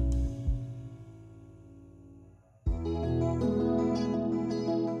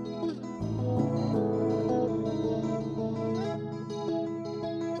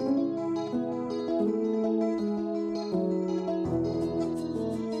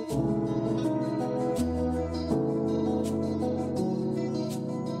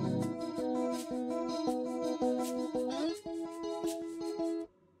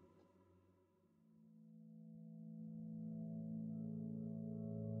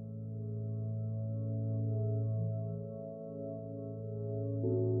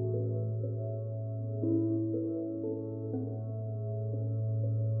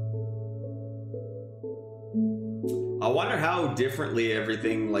 I wonder how differently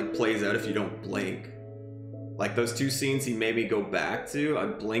everything like plays out if you don't blink. Like those two scenes he made me go back to, I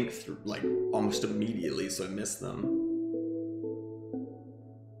blinked through like almost immediately, so I missed them.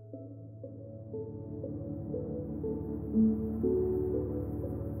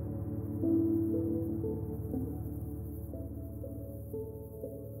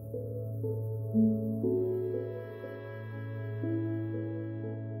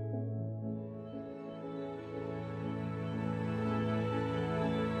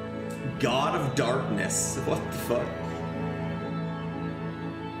 God of Darkness. What the fuck?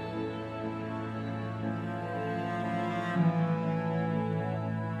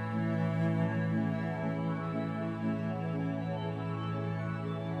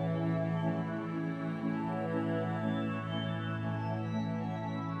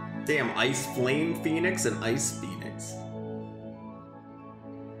 Damn, Ice Flame Phoenix and Ice Phoenix.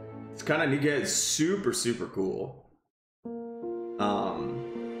 It's kind of neat. It's super, super cool.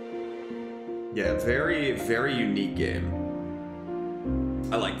 Yeah, very, very unique game.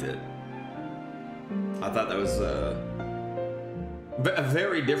 I liked it. I thought that was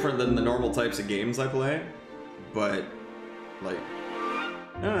very different than the normal types of games I play, but like,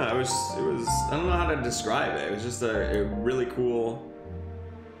 I don't know, it was, I don't know how to describe it. It was just a really cool,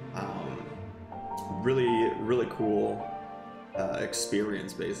 really cool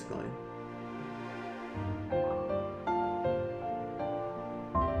experience, basically.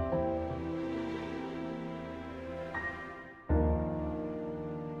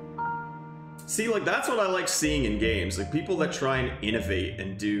 See, like, that's what I like seeing in games. Like, people that try and innovate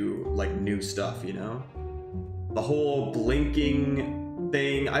and do, like, new stuff, you know? The whole blinking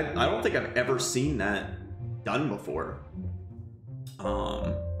thing, I don't think I've ever seen that done before.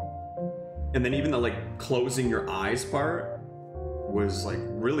 And then even the, like, closing your eyes part was, like,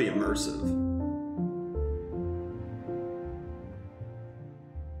 really immersive.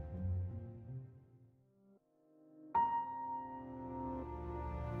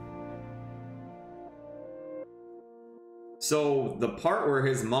 So the part where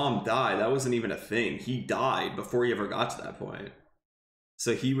his mom died, that wasn't even a thing. He died before he ever got to that point.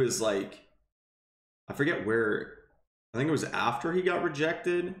 So he was like, I forget where, I think it was after he got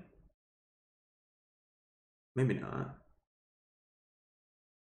rejected. Maybe not.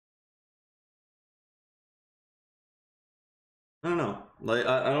 I don't know. Like,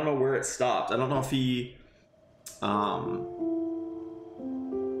 I don't know where it stopped. I don't know if he, yeah,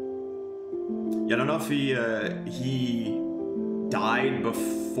 I don't know if he died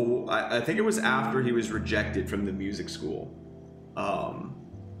before, I think it was after he was rejected from the music school.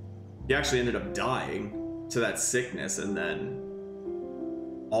 He actually ended up dying to that sickness, and then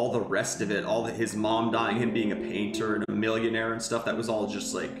all the rest of it, his mom dying, him being a painter and a millionaire and stuff, that was all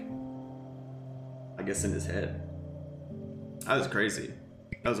just like, I guess, in his head. That was crazy.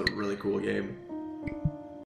 That was a really cool game.